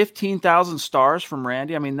 15,000 stars from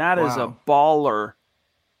Randy. I mean, that is a baller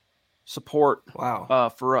support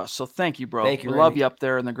for us. So thank you, bro. Thank you, we love you up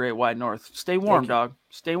there in the Great Wide North. Stay warm, dog.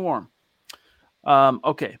 Stay warm.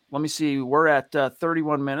 Okay, let me see. We're at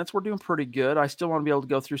 31 minutes. We're doing pretty good. I still want to be able to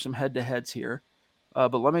go through some head-to-heads here.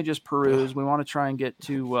 But let me just peruse. We want to try and get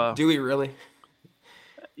to... Do we really?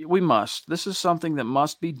 We must. This is something that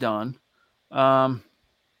must be done.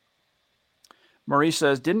 Marie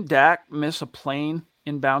says, didn't Dak miss a plane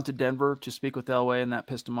inbound to Denver to speak with Elway, and that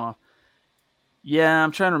pissed him off? Yeah,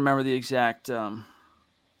 I'm trying to remember the exact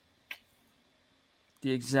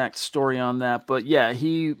story on that. But yeah,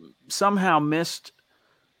 he somehow missed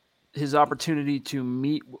his opportunity to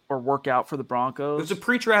meet or work out for the Broncos. It was a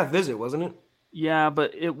pre-draft visit, wasn't it? Yeah,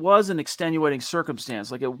 but it was an extenuating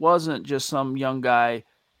circumstance. Like, it wasn't just some young guy,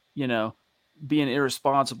 being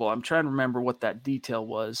irresponsible. I'm trying to remember what that detail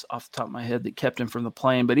was off the top of my head that kept him from the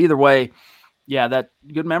plane. But either way, yeah, that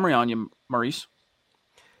good memory on you, Maurice.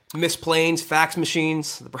 Missed planes, fax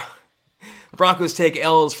machines. Broncos take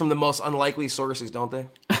L's from the most unlikely sources, don't they?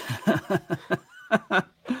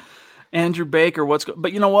 Andrew Baker,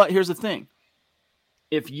 but you know what? Here's the thing.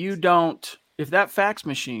 If that fax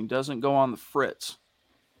machine doesn't go on the fritz,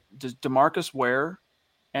 does DeMarcus Ware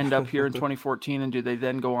end up here in 2014, and do they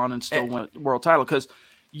then go on and still win a world title? Because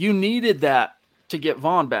you needed that to get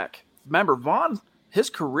Vaughn back. Remember, Vaughn, his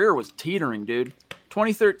career was teetering, dude.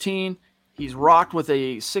 2013, he's rocked with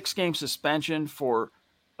a 6-game suspension for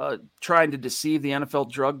trying to deceive the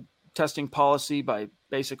NFL drug testing policy by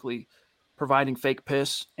basically providing fake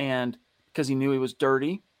piss, and because he knew he was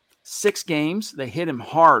dirty. 6 games, they hit him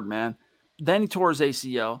hard, man. Then he tore his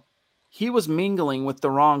ACL. He was mingling with the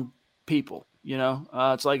wrong people, you know?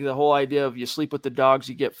 It's like the whole idea of you sleep with the dogs,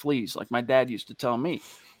 you get fleas, like my dad used to tell me.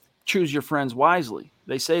 Choose your friends wisely.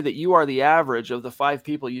 They say that you are the average of the 5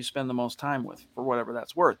 people you spend the most time with, for whatever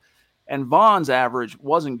that's worth. And Vaughn's average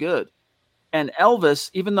wasn't good. And Elvis,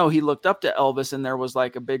 even though he looked up to Elvis and there was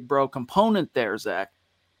like a big bro component there, Zach,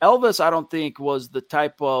 Elvis, I don't think was the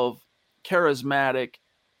type of charismatic,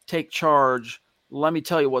 take charge, let me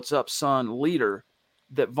tell you what's up, son, leader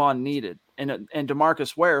that Vaughn needed. And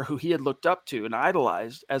DeMarcus Ware, who he had looked up to and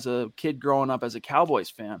idolized as a kid growing up as a Cowboys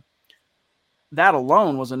fan, that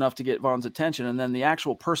alone was enough to get Vaughn's attention. And then the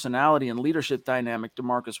actual personality and leadership dynamic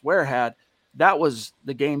DeMarcus Ware had, that was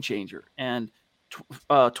the game changer. And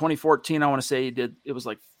 2014, I want to say it was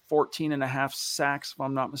like 14 and a half sacks, if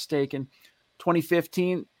I'm not mistaken.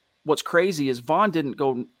 2015, what's crazy is Vaughn didn't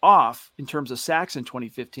go off in terms of sacks in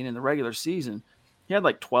 2015 in the regular season. He had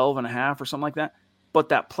like 12 and a half or something like that. But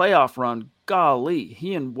that playoff run, golly,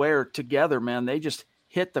 he and Ware together, man, they just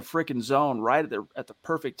hit the freaking zone right at the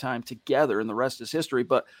perfect time together, and the rest is history.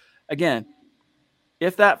 But again,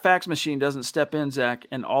 if that fax machine doesn't step in, Zach,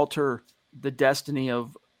 and alter the destiny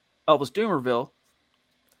of Elvis Doomerville,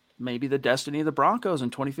 maybe the destiny of the Broncos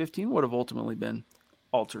in 2015 would have ultimately been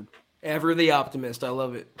altered. Ever the optimist. I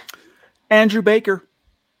love it. Andrew Baker,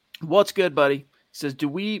 what's good, buddy? He says, do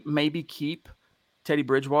we maybe keep Teddy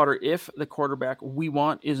Bridgewater if the quarterback we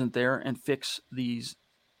want isn't there, and fix these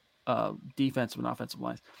defensive and offensive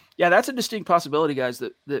lines? Yeah, that's a distinct possibility, guys,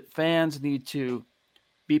 that fans need to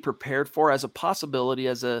be prepared for as a possibility,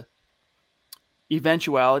 as a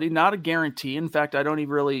eventuality, not a guarantee. In fact, I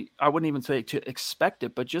wouldn't even say to expect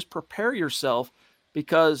it, but just prepare yourself,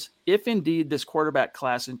 because if indeed this quarterback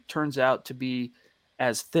class turns out to be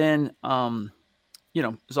as thin,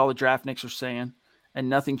 as all the draft nicks are saying, and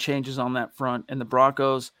nothing changes on that front, and the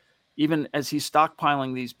Broncos, even as he's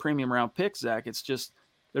stockpiling these premium round picks, Zach, it's just,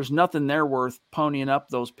 there's nothing there worth ponying up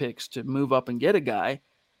those picks to move up and get a guy.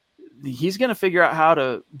 He's going to figure out how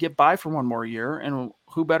to get by for one more year, and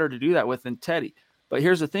who better to do that with than Teddy? But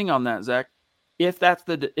here's the thing on that, Zach. If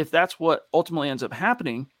that's what ultimately ends up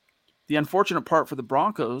happening, the unfortunate part for the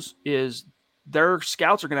Broncos is their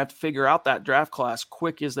scouts are going to have to figure out that draft class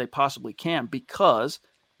quick as they possibly can, because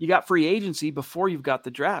you got free agency before you've got the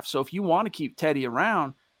draft. So if you want to keep Teddy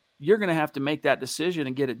around, you're going to have to make that decision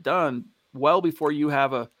and get it done well before you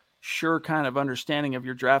have a sure kind of understanding of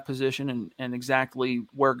your draft position and exactly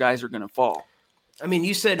where guys are going to fall. I mean,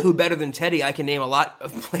 you said who better than Teddy. I can name a lot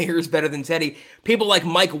of players better than Teddy. People like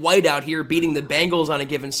Mike White out here beating the Bengals on a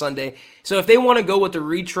given Sunday. So if they want to go with the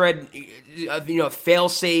retread,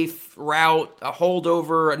 fail-safe route, a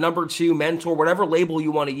holdover, a number 2 mentor, whatever label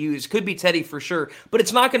you want to use, could be Teddy for sure. But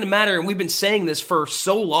it's not going to matter, and we've been saying this for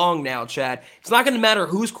so long now, Chad. It's not going to matter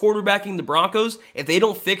who's quarterbacking the Broncos. If they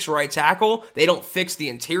don't fix right tackle, they don't fix the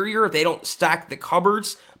interior, they don't stack the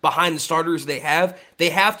cupboards behind the starters they have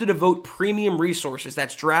to devote premium resources,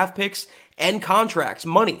 that's draft picks and contracts,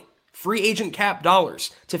 money, free agent cap dollars,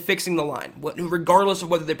 to fixing the line, regardless of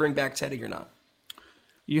whether they bring back Teddy or not.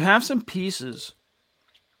 You have some pieces,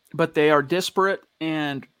 but they are disparate,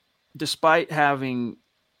 and despite having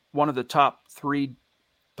one of the top 3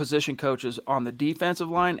 position coaches on the defensive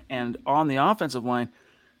line and on the offensive line,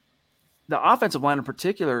 the offensive line in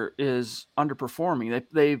particular is underperforming.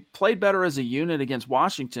 They played better as a unit against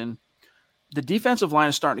Washington. The defensive line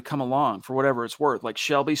is starting to come along for whatever it's worth. Like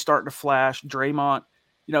Shelby's starting to flash. Draymond,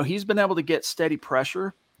 he's been able to get steady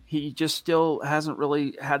pressure. He just still hasn't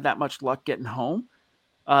really had that much luck getting home.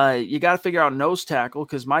 You got to figure out nose tackle,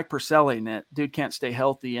 because Mike Purcell ain't it. Dude can't stay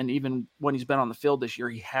healthy. And even when he's been on the field this year,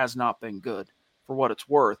 he has not been good for what it's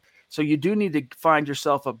worth. So you do need to find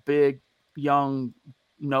yourself a big, young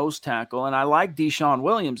nose tackle. And I like Deshaun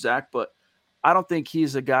Williams, Zach, but I don't think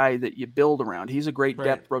he's a guy that you build around. He's a great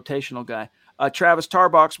depth rotational guy. Travis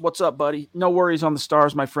Tarbox, what's up, buddy? No worries on the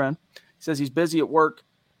stars, my friend. He says he's busy at work,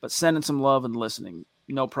 but sending some love and listening.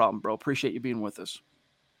 No problem, bro. Appreciate you being with us.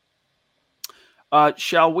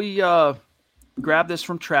 Shall we grab this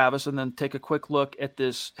from Travis and then take a quick look at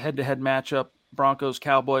this head-to-head matchup, Broncos,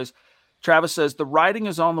 Cowboys. Travis says, the writing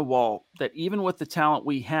is on the wall that even with the talent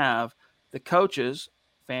we have, the coaches,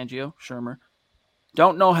 Fangio, Shermer,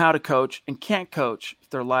 don't know how to coach and can't coach if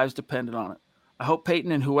their lives depended on it. I hope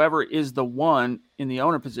Peyton and whoever is the one in the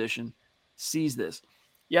owner position sees this.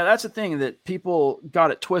 Yeah, that's the thing that people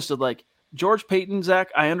got it twisted. Like George Payton, Zach,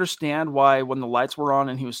 I understand why when the lights were on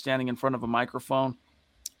and he was standing in front of a microphone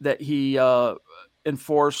that he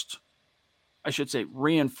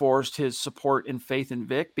reinforced his support and faith in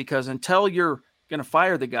Vic, because until you're going to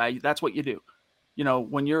fire the guy, that's what you do. You know,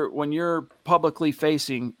 when you're publicly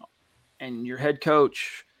facing and your head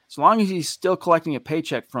coach, as long as he's still collecting a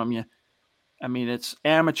paycheck from you, I mean, it's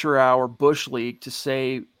amateur hour, Bush League to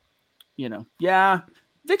say, you know, yeah,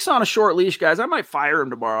 Vic's on a short leash, guys. I might fire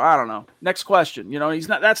him tomorrow. I don't know. Next question. You know,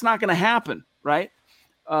 that's not going to happen, right?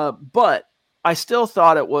 But I still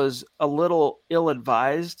thought it was a little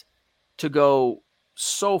ill-advised to go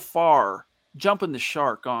so far, jumping the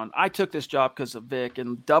shark on, I took this job because of Vic,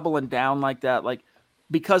 and doubling down like that, like,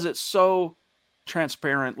 because it's so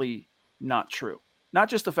transparently not true. Not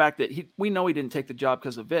just the fact that we know he didn't take the job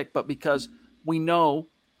because of Vic, but because we know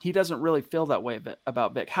he doesn't really feel that way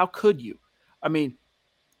about Vic. How could you? I mean,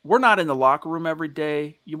 we're not in the locker room every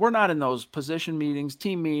day. We're not in those position meetings,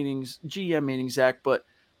 team meetings, GM meetings, Zach, but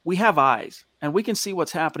we have eyes and we can see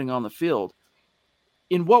what's happening on the field.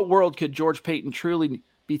 In what world could George Payton truly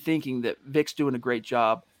be thinking that Vic's doing a great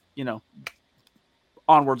job, you know,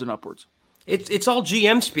 onwards and upwards? It's all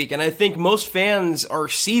GM speak, and I think most fans are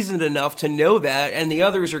seasoned enough to know that, and the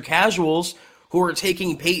others are casuals who are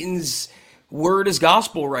taking Payton's word as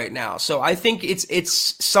gospel right now. So I think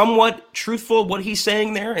it's somewhat truthful what he's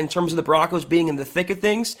saying there in terms of the Broncos being in the thick of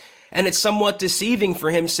things, and it's somewhat deceiving for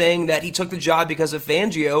him saying that he took the job because of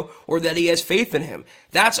Fangio or that he has faith in him.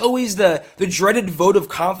 That's always the dreaded vote of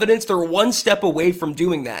confidence. They're one step away from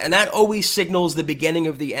doing that, and that always signals the beginning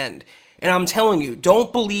of the end. And I'm telling you,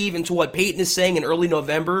 don't believe into what Payton is saying in early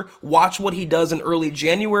November. Watch what he does in early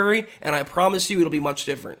January, and I promise you it'll be much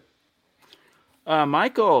different.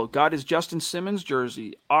 Michael got his Justin Simmons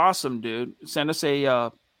jersey. Awesome, dude. Send us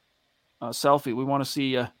a selfie. We want to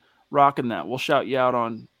see you rocking that. We'll shout you out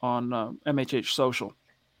on MHH Social.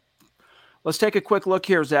 Let's take a quick look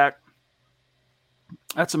here, Zach.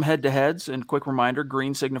 That's some head-to-heads. And quick reminder,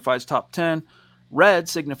 green signifies top 10. Red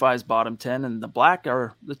signifies bottom 10, and the black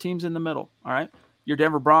are the teams in the middle. All right. Your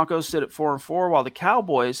Denver Broncos sit at 4-4, while the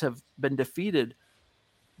Cowboys have been defeated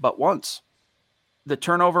but once. The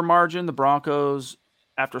turnover margin, the Broncos,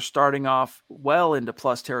 after starting off well into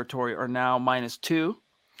plus territory, are now -2.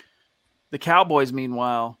 The Cowboys,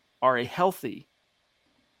 meanwhile, are a healthy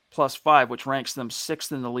 +5, which ranks them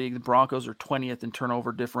 6th in the league. The Broncos are 20th in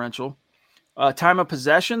turnover differential. Time of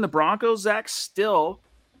possession, the Broncos, Zach, still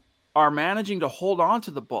are managing to hold on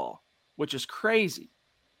to the ball, which is crazy.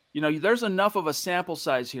 You know, there's enough of a sample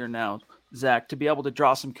size here now, Zach, to be able to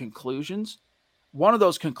draw some conclusions. One of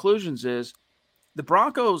those conclusions is the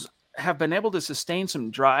Broncos have been able to sustain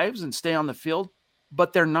some drives and stay on the field,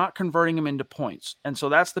 but they're not converting them into points. And so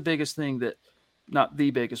that's the biggest thing that, not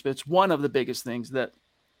the biggest, but it's one of the biggest things that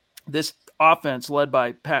this offense led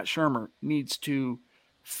by Pat Shermer needs to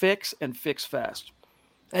fix and fix fast.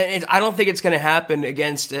 And I don't think it's going to happen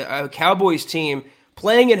against a Cowboys team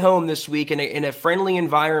playing at home this week in a friendly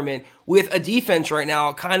environment with a defense right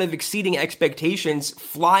now kind of exceeding expectations,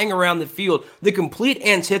 flying around the field. The complete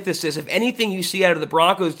antithesis of anything you see out of the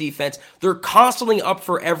Broncos defense. They're constantly up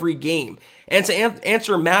for every game. And to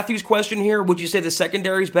answer Matthew's question here, would you say the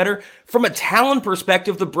secondary is better? From a talent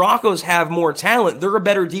perspective, the Broncos have more talent. They're a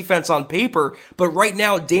better defense on paper, but right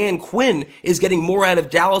now Dan Quinn is getting more out of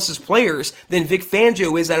Dallas's players than Vic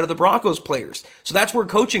Fangio is out of the Broncos players. So that's where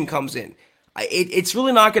coaching comes in. It's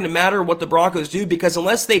really not going to matter what the Broncos do, because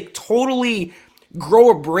unless they totally grow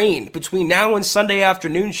a brain between now and Sunday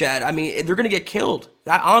afternoon, Chad, I mean, they're going to get killed.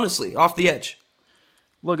 That, honestly, off the edge.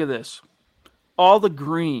 Look at this. All the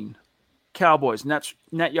green Cowboys,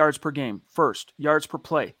 net yards per game, first. Yards per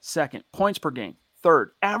play, second. Points per game,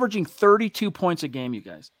 third. Averaging 32 points a game, you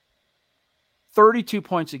guys. 32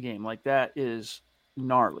 points a game. Like, that is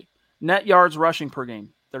gnarly. Net yards rushing per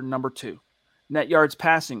game, they're number 2. Net yards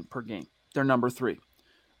passing per game, they're number 3.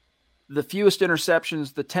 The fewest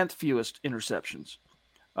interceptions, the 10th fewest interceptions.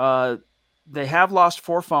 They have lost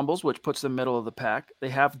 4 fumbles, which puts them middle of the pack. They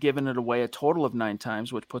have given it away a total of 9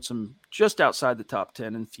 times, which puts them just outside the top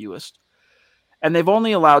 10 and fewest. And they've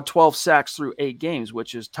only allowed 12 sacks through 8 games,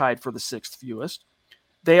 which is tied for the 6th fewest.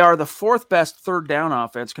 They are the 4th best third down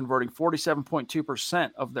offense, converting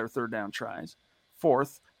 47.2% of their third down tries.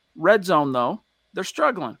 4th. Red zone, though, they're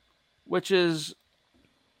struggling. which is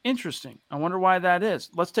interesting. I wonder why that is.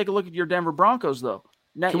 Let's take a look at your Denver Broncos, though.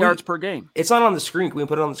 Net yards per game. It's not on the screen. Can we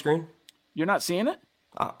put it on the screen? You're not seeing it?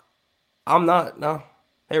 I'm not. No.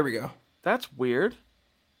 There we go. That's weird.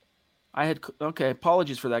 Okay,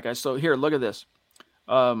 apologies for that, guys. So here, look at this.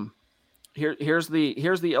 Here's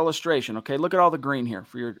the illustration. Okay, look at all the green here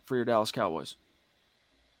for your Dallas Cowboys,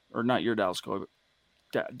 or not your Dallas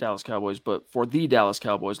Cowboys, but for the Dallas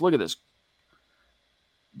Cowboys. Look at this.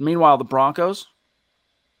 Meanwhile, the Broncos,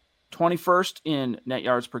 21st in net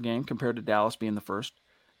yards per game compared to Dallas being the first.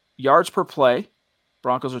 Yards per play,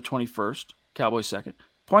 Broncos are 21st, Cowboys second.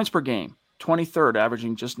 Points per game, 23rd,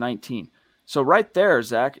 averaging just 19. So right there,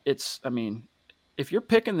 Zach, if you're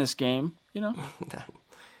picking this game,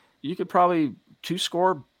 you could probably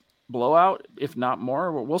 2-score blowout, if not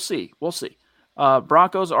more. We'll see.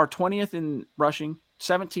 Broncos are 20th in rushing,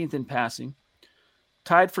 17th in passing,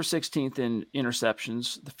 tied for 16th in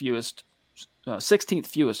interceptions, the fewest, 16th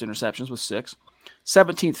fewest interceptions with 6,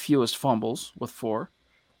 17th fewest fumbles with 4,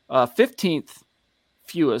 15th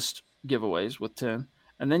fewest giveaways with 10.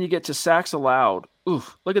 And then you get to sacks allowed.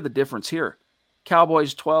 Oof, look at the difference here.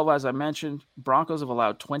 Cowboys 12, as I mentioned. Broncos have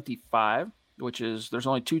allowed 25, which is there's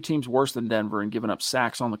only 2 teams worse than Denver in giving up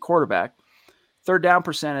sacks on the quarterback. Third down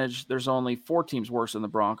percentage, there's only 4 teams worse than the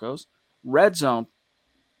Broncos. Red zone,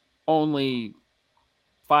 only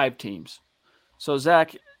 5 teams. So,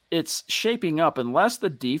 Zach, it's shaping up unless the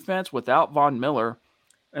defense without Von Miller,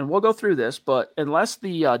 and we'll go through this, but unless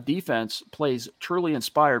the defense plays truly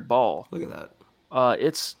inspired ball. Look at that.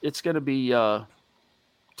 It's going to be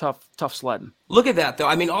tough sledding. Look at that, though.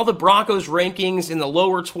 I mean, all the Broncos rankings in the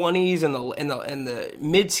lower 20s and the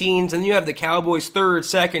mid-teens, and then you have the Cowboys 3rd,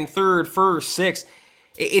 2nd, 3rd, 1st, 6th.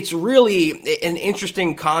 It's really an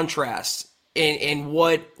interesting contrast in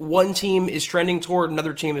what one team is trending toward,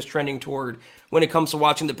 another team is trending toward when it comes to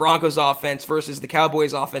watching the Broncos offense versus the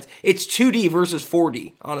Cowboys offense. It's 2D versus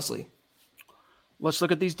 4D, honestly. Let's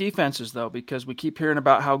look at these defenses, though, because we keep hearing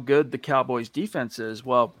about how good the Cowboys' defense is.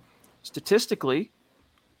 Well, statistically,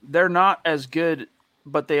 they're not as good,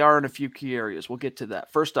 but they are in a few key areas. We'll get to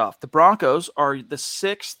that. First off, the Broncos are the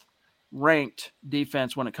 6th ranked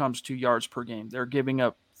defense when it comes to yards per game. They're giving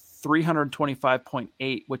up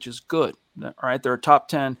 325.8, which is good. All right, they're a top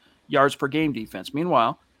 10 yards per game defense.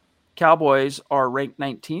 Meanwhile, Cowboys are ranked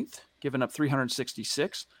 19th, giving up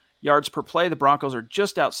 366. Yards per play, the Broncos are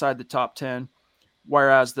just outside the top 10,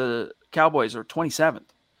 whereas the Cowboys are 27th.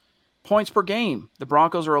 Points per game, the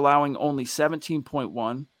Broncos are allowing only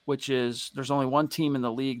 17.1, which is there's only one team in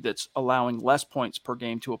the league that's allowing less points per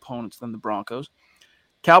game to opponents than the Broncos.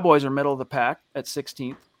 Cowboys are middle of the pack at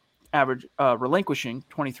 16th, average relinquishing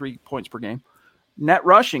 23 points per game. Net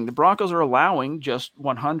rushing, the Broncos are allowing just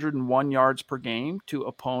 101 yards per game to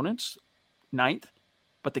opponents, 9th.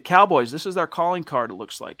 But the Cowboys, this is their calling card, it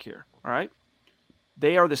looks like here, all right?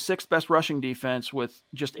 They are the 6th best rushing defense with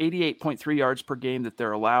just 88.3 yards per game that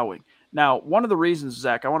they're allowing. Now, one of the reasons,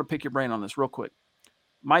 Zach, I want to pick your brain on this real quick.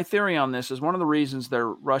 My theory on this is one of the reasons their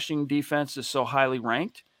rushing defense is so highly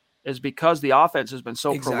ranked is because the offense has been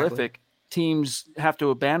so prolific, teams have to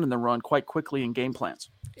abandon the run quite quickly in game plans.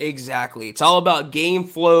 Exactly. It's all about game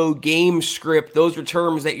flow, game script. Those are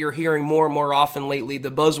terms that you're hearing more and more often lately, the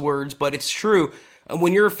buzzwords, but it's true.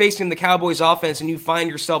 When you're facing the Cowboys offense and you find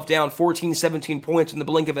yourself down 14, 17 points in the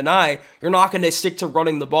blink of an eye, you're not going to stick to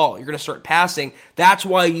running the ball. You're going to start passing. That's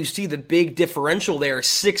why you see the big differential there,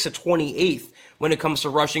 6 to 28th when it comes to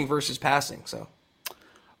rushing versus passing. So,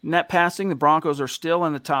 net passing, the Broncos are still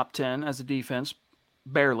in the top 10 as a defense,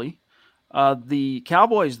 barely. The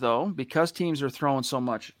Cowboys, though, because teams are throwing so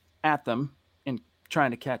much at them and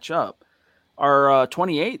trying to catch up, are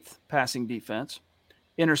 28th passing defense.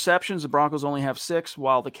 Interceptions, the Broncos only have 6,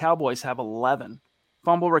 while the Cowboys have 11.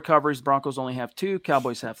 Fumble recoveries, the Broncos only have 2,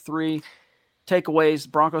 Cowboys have 3. Takeaways, the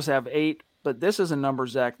Broncos have 8, but this is a number,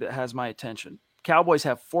 Zach, that has my attention. Cowboys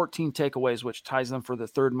have 14 takeaways, which ties them for the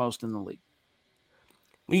 3rd most in the league.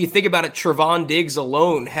 When you think about it, Trevon Diggs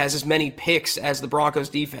alone has as many picks as the Broncos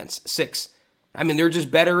defense, 6. I mean, they're just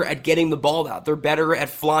better at getting the ball out. They're better at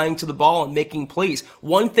flying to the ball and making plays.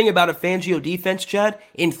 One thing about a Fangio defense, Chad,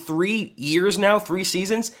 in 3 years now, 3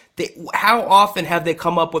 seasons, how often have they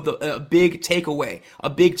come up with a big takeaway, a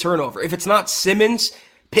big turnover? If it's not Simmons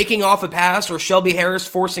picking off a pass or Shelby Harris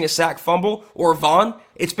forcing a sack fumble or Vaughn,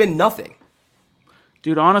 it's been nothing.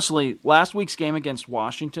 Dude, honestly, last week's game against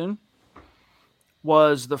Washington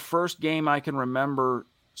was the first game I can remember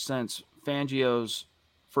since Fangio's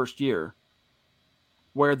first year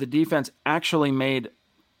where the defense actually made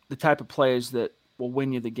the type of plays that will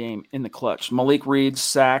win you the game in the clutch. Malik Reed's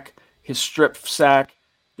sack, his strip sack,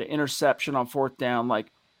 the interception on 4th down.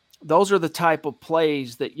 Like, those are the type of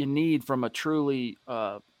plays that you need from a truly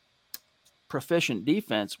proficient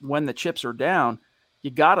defense when the chips are down.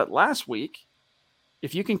 You got it last week.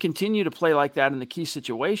 If you can continue to play like that in the key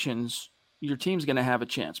situations, your team's going to have a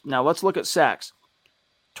chance. Now let's look at sacks.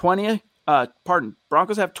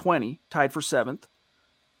 Broncos have 20, tied for 7th.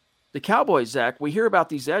 The Cowboys, Zach, we hear about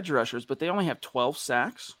these edge rushers, but they only have 12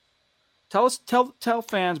 sacks. Tell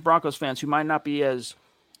fans, Broncos fans who might not be as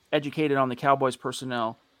educated on the Cowboys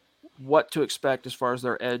personnel, what to expect as far as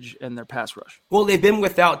their edge and their pass rush. Well, they've been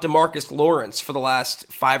without DeMarcus Lawrence for the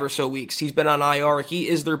last 5 or so weeks. He's been on IR. He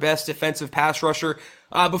is their best defensive pass rusher.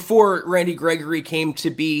 Before Randy Gregory came to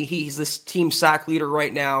be, he's this team sack leader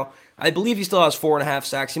right now. I believe he still has 4.5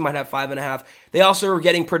 sacks. He might have 5.5. They also are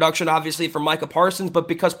getting production, obviously, from Micah Parsons, but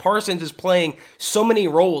because Parsons is playing so many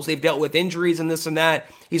roles, they've dealt with injuries and this and that.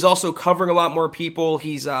 He's also covering a lot more people.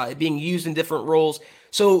 He's being used in different roles.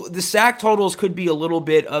 So the sack totals could be a little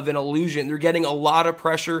bit of an illusion. They're getting a lot of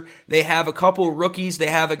pressure. They have a couple rookies. They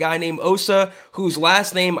have a guy named Osa, whose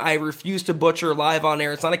last name I refuse to butcher live on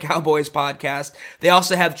air. It's not a Cowboys podcast. They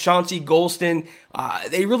also have Chauncey Golston.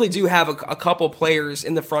 They really do have a couple players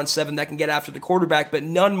in the front seven that can get after the quarterback, but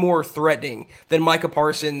none more threatening than Micah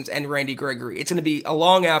Parsons and Randy Gregory. It's going to be a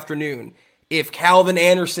long afternoon if Calvin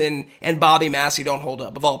Anderson and Bobby Massey don't hold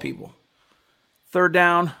up, of all people. Third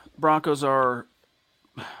down, Broncos are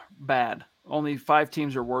bad. Only 5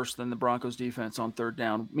 teams are worse than the Broncos defense on third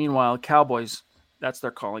down. Meanwhile, Cowboys, that's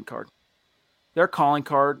their calling card. Their calling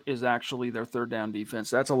card is actually their third down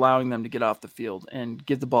defense. That's allowing them to get off the field and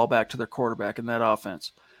give the ball back to their quarterback in that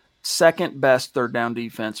offense. Second best third down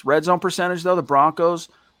defense. Red zone percentage, though, the Broncos,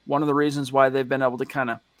 one of the reasons why they've been able to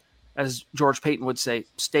kind of, as George Payton would say,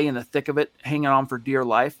 stay in the thick of it, hanging on for dear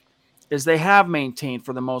life, is they have maintained,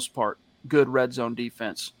 for the most part, good red zone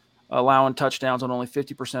defense, allowing touchdowns on only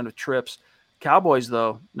 50% of trips. Cowboys,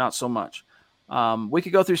 though, not so much. We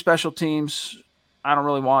could go through special teams. I don't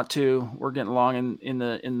really want to. We're getting long in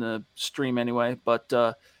the stream anyway. But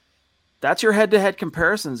that's your head-to-head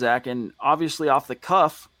comparison, Zach. And obviously off the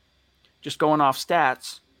cuff, just going off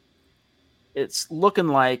stats, it's looking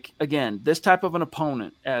like, again, this type of an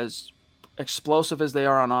opponent, as explosive as they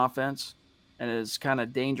are on offense and as kind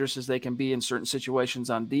of dangerous as they can be in certain situations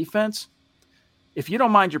on defense, if you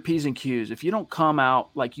don't mind your P's and Q's, if you don't come out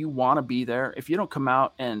like you want to be there, if you don't come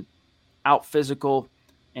out and out physical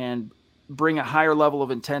and bring a higher level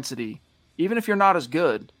of intensity, even if you're not as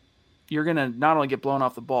good, you're going to not only get blown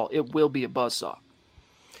off the ball, it will be a buzzsaw.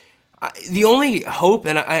 The only hope,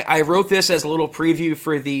 and I wrote this as a little preview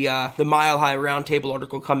for the Mile High Roundtable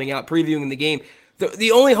article coming out, previewing the game.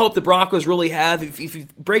 The only hope the Broncos really have, if you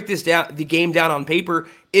break this down, the game down on paper,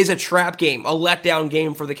 is a trap game, a letdown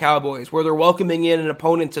game for the Cowboys, where they're welcoming in an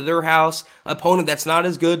opponent to their house, an opponent that's not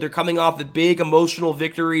as good. They're coming off the big emotional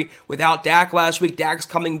victory without Dak last week. Dak's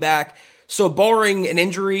coming back. So barring an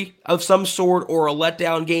injury of some sort or a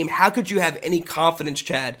letdown game, how could you have any confidence,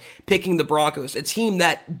 Chad, picking the Broncos, a team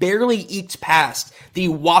that barely eked past the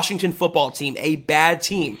Washington football team, a bad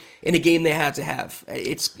team, in a game they had to have?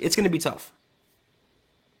 It's going to be tough.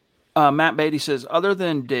 Matt Beatty says, other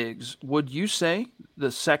than Diggs, would you say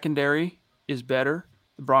the secondary is better?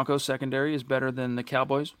 The Broncos secondary is better than the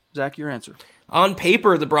Cowboys? Zach, your answer. On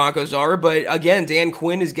paper, the Broncos are, but again, Dan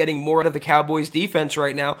Quinn is getting more out of the Cowboys defense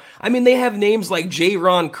right now. I mean, they have names like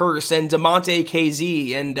J-Ron Curse and DeMonte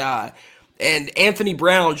KZ and Anthony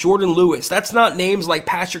Brown, Jordan Lewis. That's not names like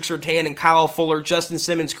Patrick Surtain and Kyle Fuller, Justin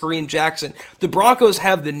Simmons, Kareem Jackson. The Broncos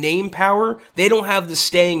have the name power. They don't have the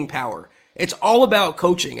staying power. It's all about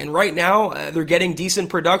coaching, and right now they're getting decent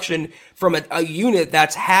production from a unit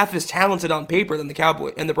that's half as talented on paper than the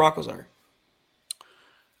Cowboys and the Broncos are.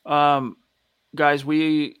 Guys,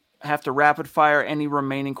 we have to rapid fire any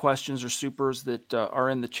remaining questions or supers that are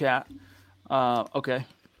in the chat. Okay.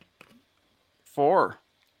 4.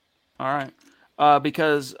 All right.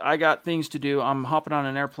 Because I got things to do. I'm hopping on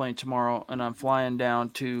an airplane tomorrow, and I'm flying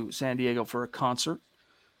down to San Diego for a concert.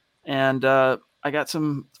 And I got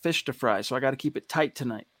some fish to fry, so I got to keep it tight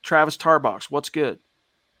tonight. Travis Tarbox, what's good?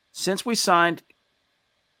 Since we signed,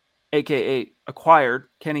 a.k.a. acquired,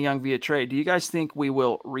 Kenny Young via trade, do you guys think we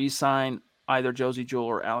will re-sign either Josie Jewell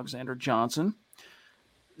or Alexander Johnson?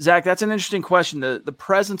 Zach, that's an interesting question. The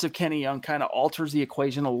presence of Kenny Young kind of alters the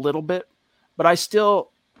equation a little bit, but I still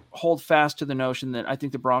hold fast to the notion that I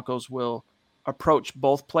think the Broncos will approach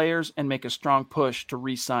both players and make a strong push to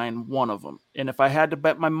re-sign one of them. And if I had to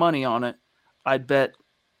bet my money on it, I'd bet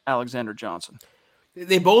Alexander Johnson.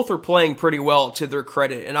 They both are playing pretty well, to their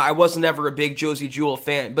credit, and I wasn't ever a big Josie Jewell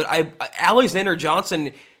fan, but Alexander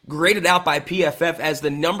Johnson graded out by PFF as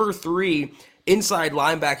the number 3 inside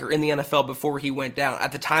linebacker in the NFL before he went down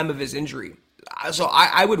at the time of his injury. So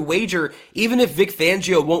I would wager, even if Vic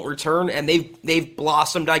Fangio won't return, and they've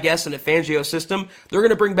blossomed, I guess, in a Fangio system, they're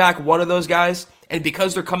going to bring back one of those guys, and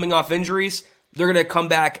because they're coming off injuries, they're going to come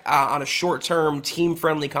back on a short-term,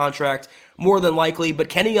 team-friendly contract, more than likely. But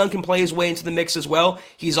Kenny Young can play his way into the mix as well.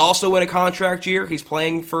 He's also in a contract year. He's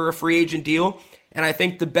playing for a free agent deal, and I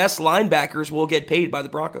think the best linebackers will get paid by the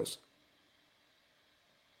Broncos.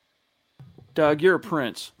 Doug, you're a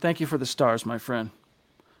prince. Thank you for the stars, my friend.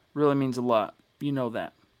 Really means a lot. You know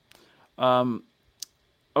that.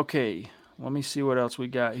 Okay, let me see what else we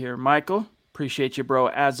got here. Michael, appreciate you, bro,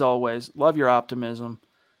 as always. Love your optimism.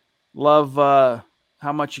 Love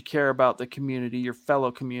how much you care about the community, your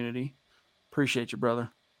fellow community. Appreciate you, brother.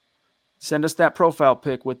 Send us that profile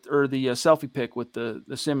pic or the selfie pic with the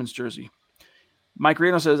Simmons jersey. Mike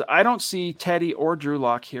Reno says, I don't see Teddy or Drew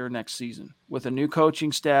Lock here next season. With a new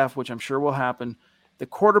coaching staff, which I'm sure will happen, the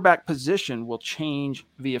quarterback position will change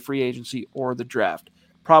via free agency or the draft.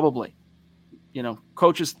 Probably.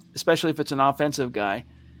 Coaches, especially if it's an offensive guy,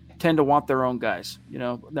 tend to want their own guys,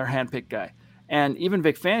 their handpicked guy. And even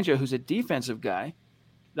Vic Fangio, who's a defensive guy,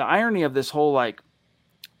 the irony of this whole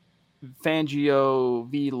Fangio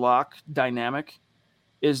v. Lock dynamic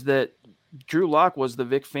is that Drew Lock was the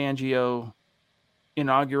Vic Fangio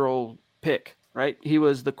inaugural pick, right? He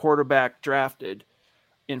was the quarterback drafted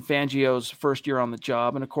in Fangio's first year on the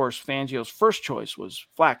job. And of course, Fangio's first choice was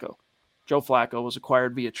Flacco. Joe Flacco was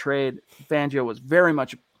acquired via trade. Fangio was very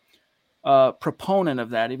much a proponent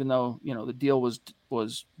of that, even though, the deal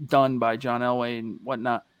was done by John Elway and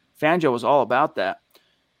whatnot. Fangio was all about that.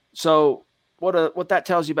 So what that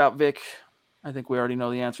tells you about Vic, I think we already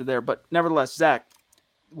know the answer there. But nevertheless, Zach,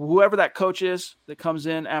 whoever that coach is that comes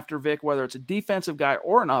in after Vic, whether it's a defensive guy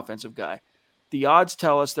or an offensive guy, the odds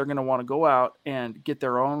tell us they're going to want to go out and get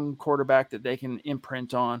their own quarterback that they can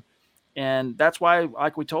imprint on. And that's why,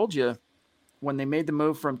 like we told you, when they made the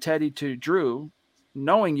move from Teddy to Drew,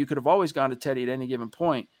 knowing you could have always gone to Teddy at any given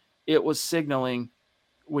point, it was signaling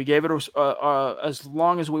we gave it as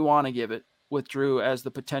long as we want to give it with Drew as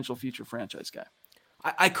the potential future franchise guy.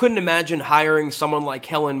 I couldn't imagine hiring someone like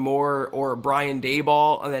Kellen Moore or Brian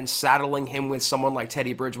Daboll and then saddling him with someone like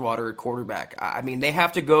Teddy Bridgewater at quarterback. I mean, they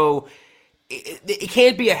have to go. It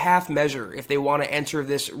can't be a half measure if they want to enter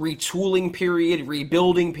this retooling period,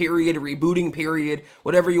 rebuilding period, rebooting period,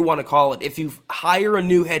 whatever you want to call it. If you hire a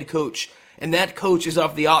new head coach and that coach is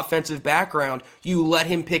of the offensive background, you let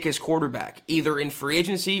him pick his quarterback, either in free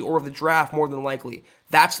agency or the draft more than likely.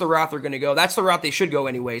 That's the route they're going to go. That's the route they should go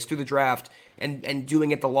anyways, through the draft and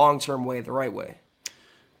doing it the long-term way, the right way.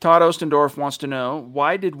 Todd Ostendorf wants to know,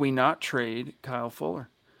 why did we not trade Kyle Fuller?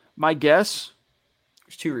 My guess?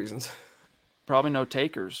 There's two reasons. Probably no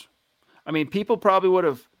takers. I mean, people probably would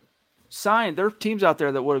have signed. There are teams out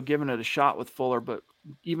there that would have given it a shot with Fuller, but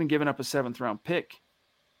even giving up a 7th-round pick,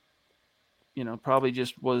 probably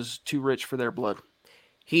just was too rich for their blood.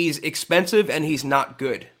 He's expensive and he's not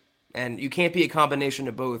good. And you can't be a combination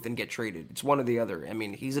of both and get traded. It's one or the other. I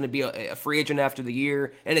mean, he's going to be a free agent after the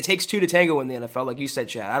year, and it takes two to tango in the NFL, like you said,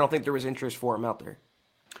 Chad. I don't think there was interest for him out there.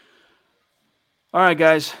 All right,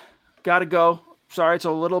 guys. Got to go. Sorry, it's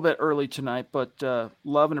a little bit early tonight, but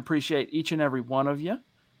love and appreciate each and every one of you.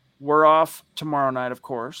 We're off tomorrow night, of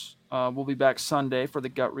course. We'll be back Sunday for the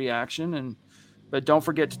gut reaction. But don't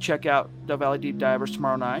forget to check out the Valley Deep Divers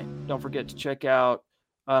tomorrow night. Don't forget to check out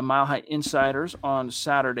Mile High Insiders on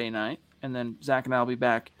Saturday night. And then Zach and I will be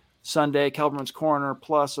back Sunday, Kelberman's Corner,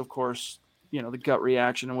 plus, of course, the gut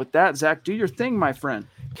reaction. And with that, Zach, do your thing, my friend.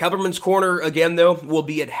 Kelberman's Corner, again, though, will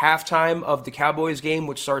be at halftime of the Cowboys game,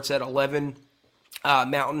 which starts at 11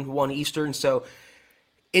 Mountain, 1 Eastern. So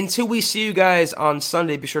until we see you guys on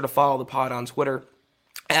Sunday, be sure to follow the pod on Twitter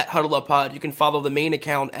at Huddle Up Pod. You can follow the main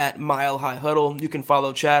account at Mile High Huddle. You can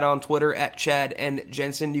follow Chad on Twitter at Chad and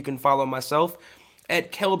Jensen. You can follow myself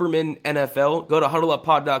at Kelberman NFL. Go to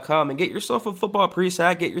huddleuppod.com and get yourself a football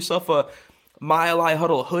pre-sack. Get yourself a Mile High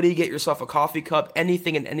Huddle hoodie. Get yourself a coffee cup.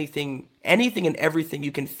 Anything and everything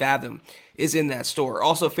you can fathom is in that store.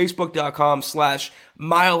 Also,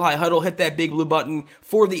 Facebook.com/Mile High Huddle. Hit that big blue button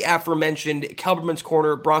for the aforementioned Kelberman's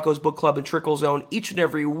Corner, Broncos Book Club, and Trickle Zone each and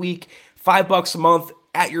every week. $5 a month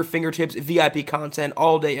at your fingertips. VIP content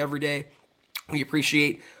all day, every day. We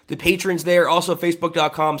appreciate the patrons there. Also,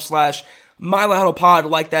 Facebook.com/Mile High Huddle Pod.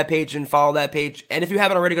 Like that page and follow that page. And if you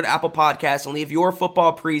haven't already, go to Apple Podcasts and leave your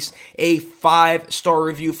football priest a 5-star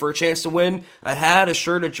review for a chance to win a hat, a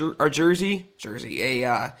shirt, a jersey,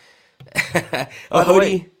 a hoodie.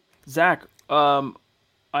 Way, Zach, I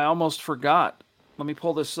almost forgot. Let me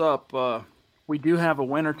pull this up. We do have a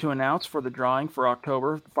winner to announce for the drawing for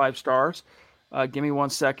October, 5 stars. Give me 1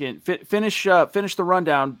 second. Finish the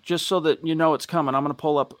rundown just so that you know it's coming. I'm going to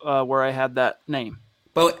pull up where I had that name.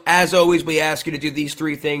 But as always, we ask you to do these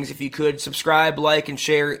 3 things. If you could, subscribe, like, and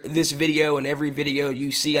share this video and every video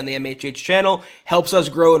you see on the MHH channel. Helps us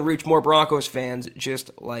grow and reach more Broncos fans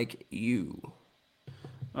just like you.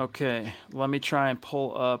 Okay, let me try and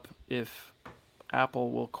pull up, if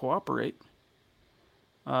Apple will cooperate,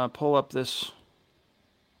 pull up this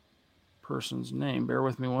person's name. Bear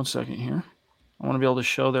with me 1 second here. I want to be able to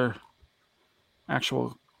show their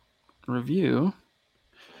actual review.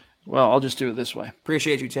 Well, I'll just do it this way.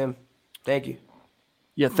 Appreciate you, Tim. Thank you.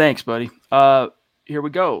 Yeah, thanks, buddy. Here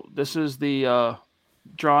we go. This is the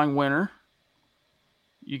drawing winner.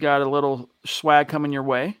 You got a little swag coming your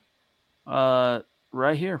way.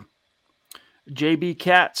 Right here. JB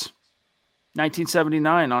Katz,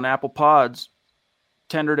 1979 on Apple Pods.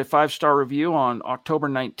 Tendered a 5-star review on October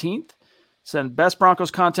 19th. Said, best Broncos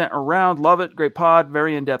content around. Love it. Great pod.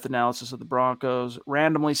 Very in-depth analysis of the Broncos.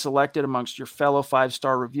 Randomly selected amongst your fellow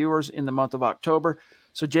 5-star reviewers in the month of October.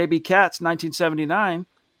 So JB Katz, 1979.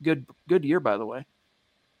 Good year, by the way.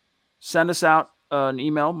 Send us out an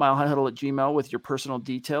email, milehighhuddle@gmail.com, with your personal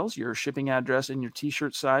details, your shipping address, and your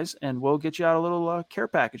T-shirt size, and we'll get you out a little care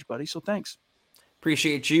package, buddy. So thanks.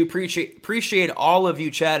 Appreciate you. Appreciate all of you,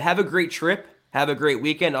 Chad. Have a great trip. Have a great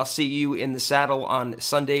weekend. I'll see you in the saddle on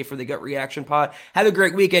Sunday for the Gut Reaction Pod. Have a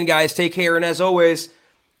great weekend, guys. Take care, and as always,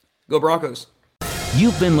 go Broncos.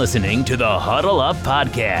 You've been listening to the Huddle Up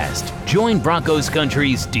Podcast. Join Broncos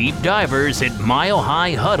Country's deep divers at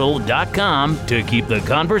milehighhuddle.com to keep the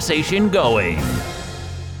conversation going.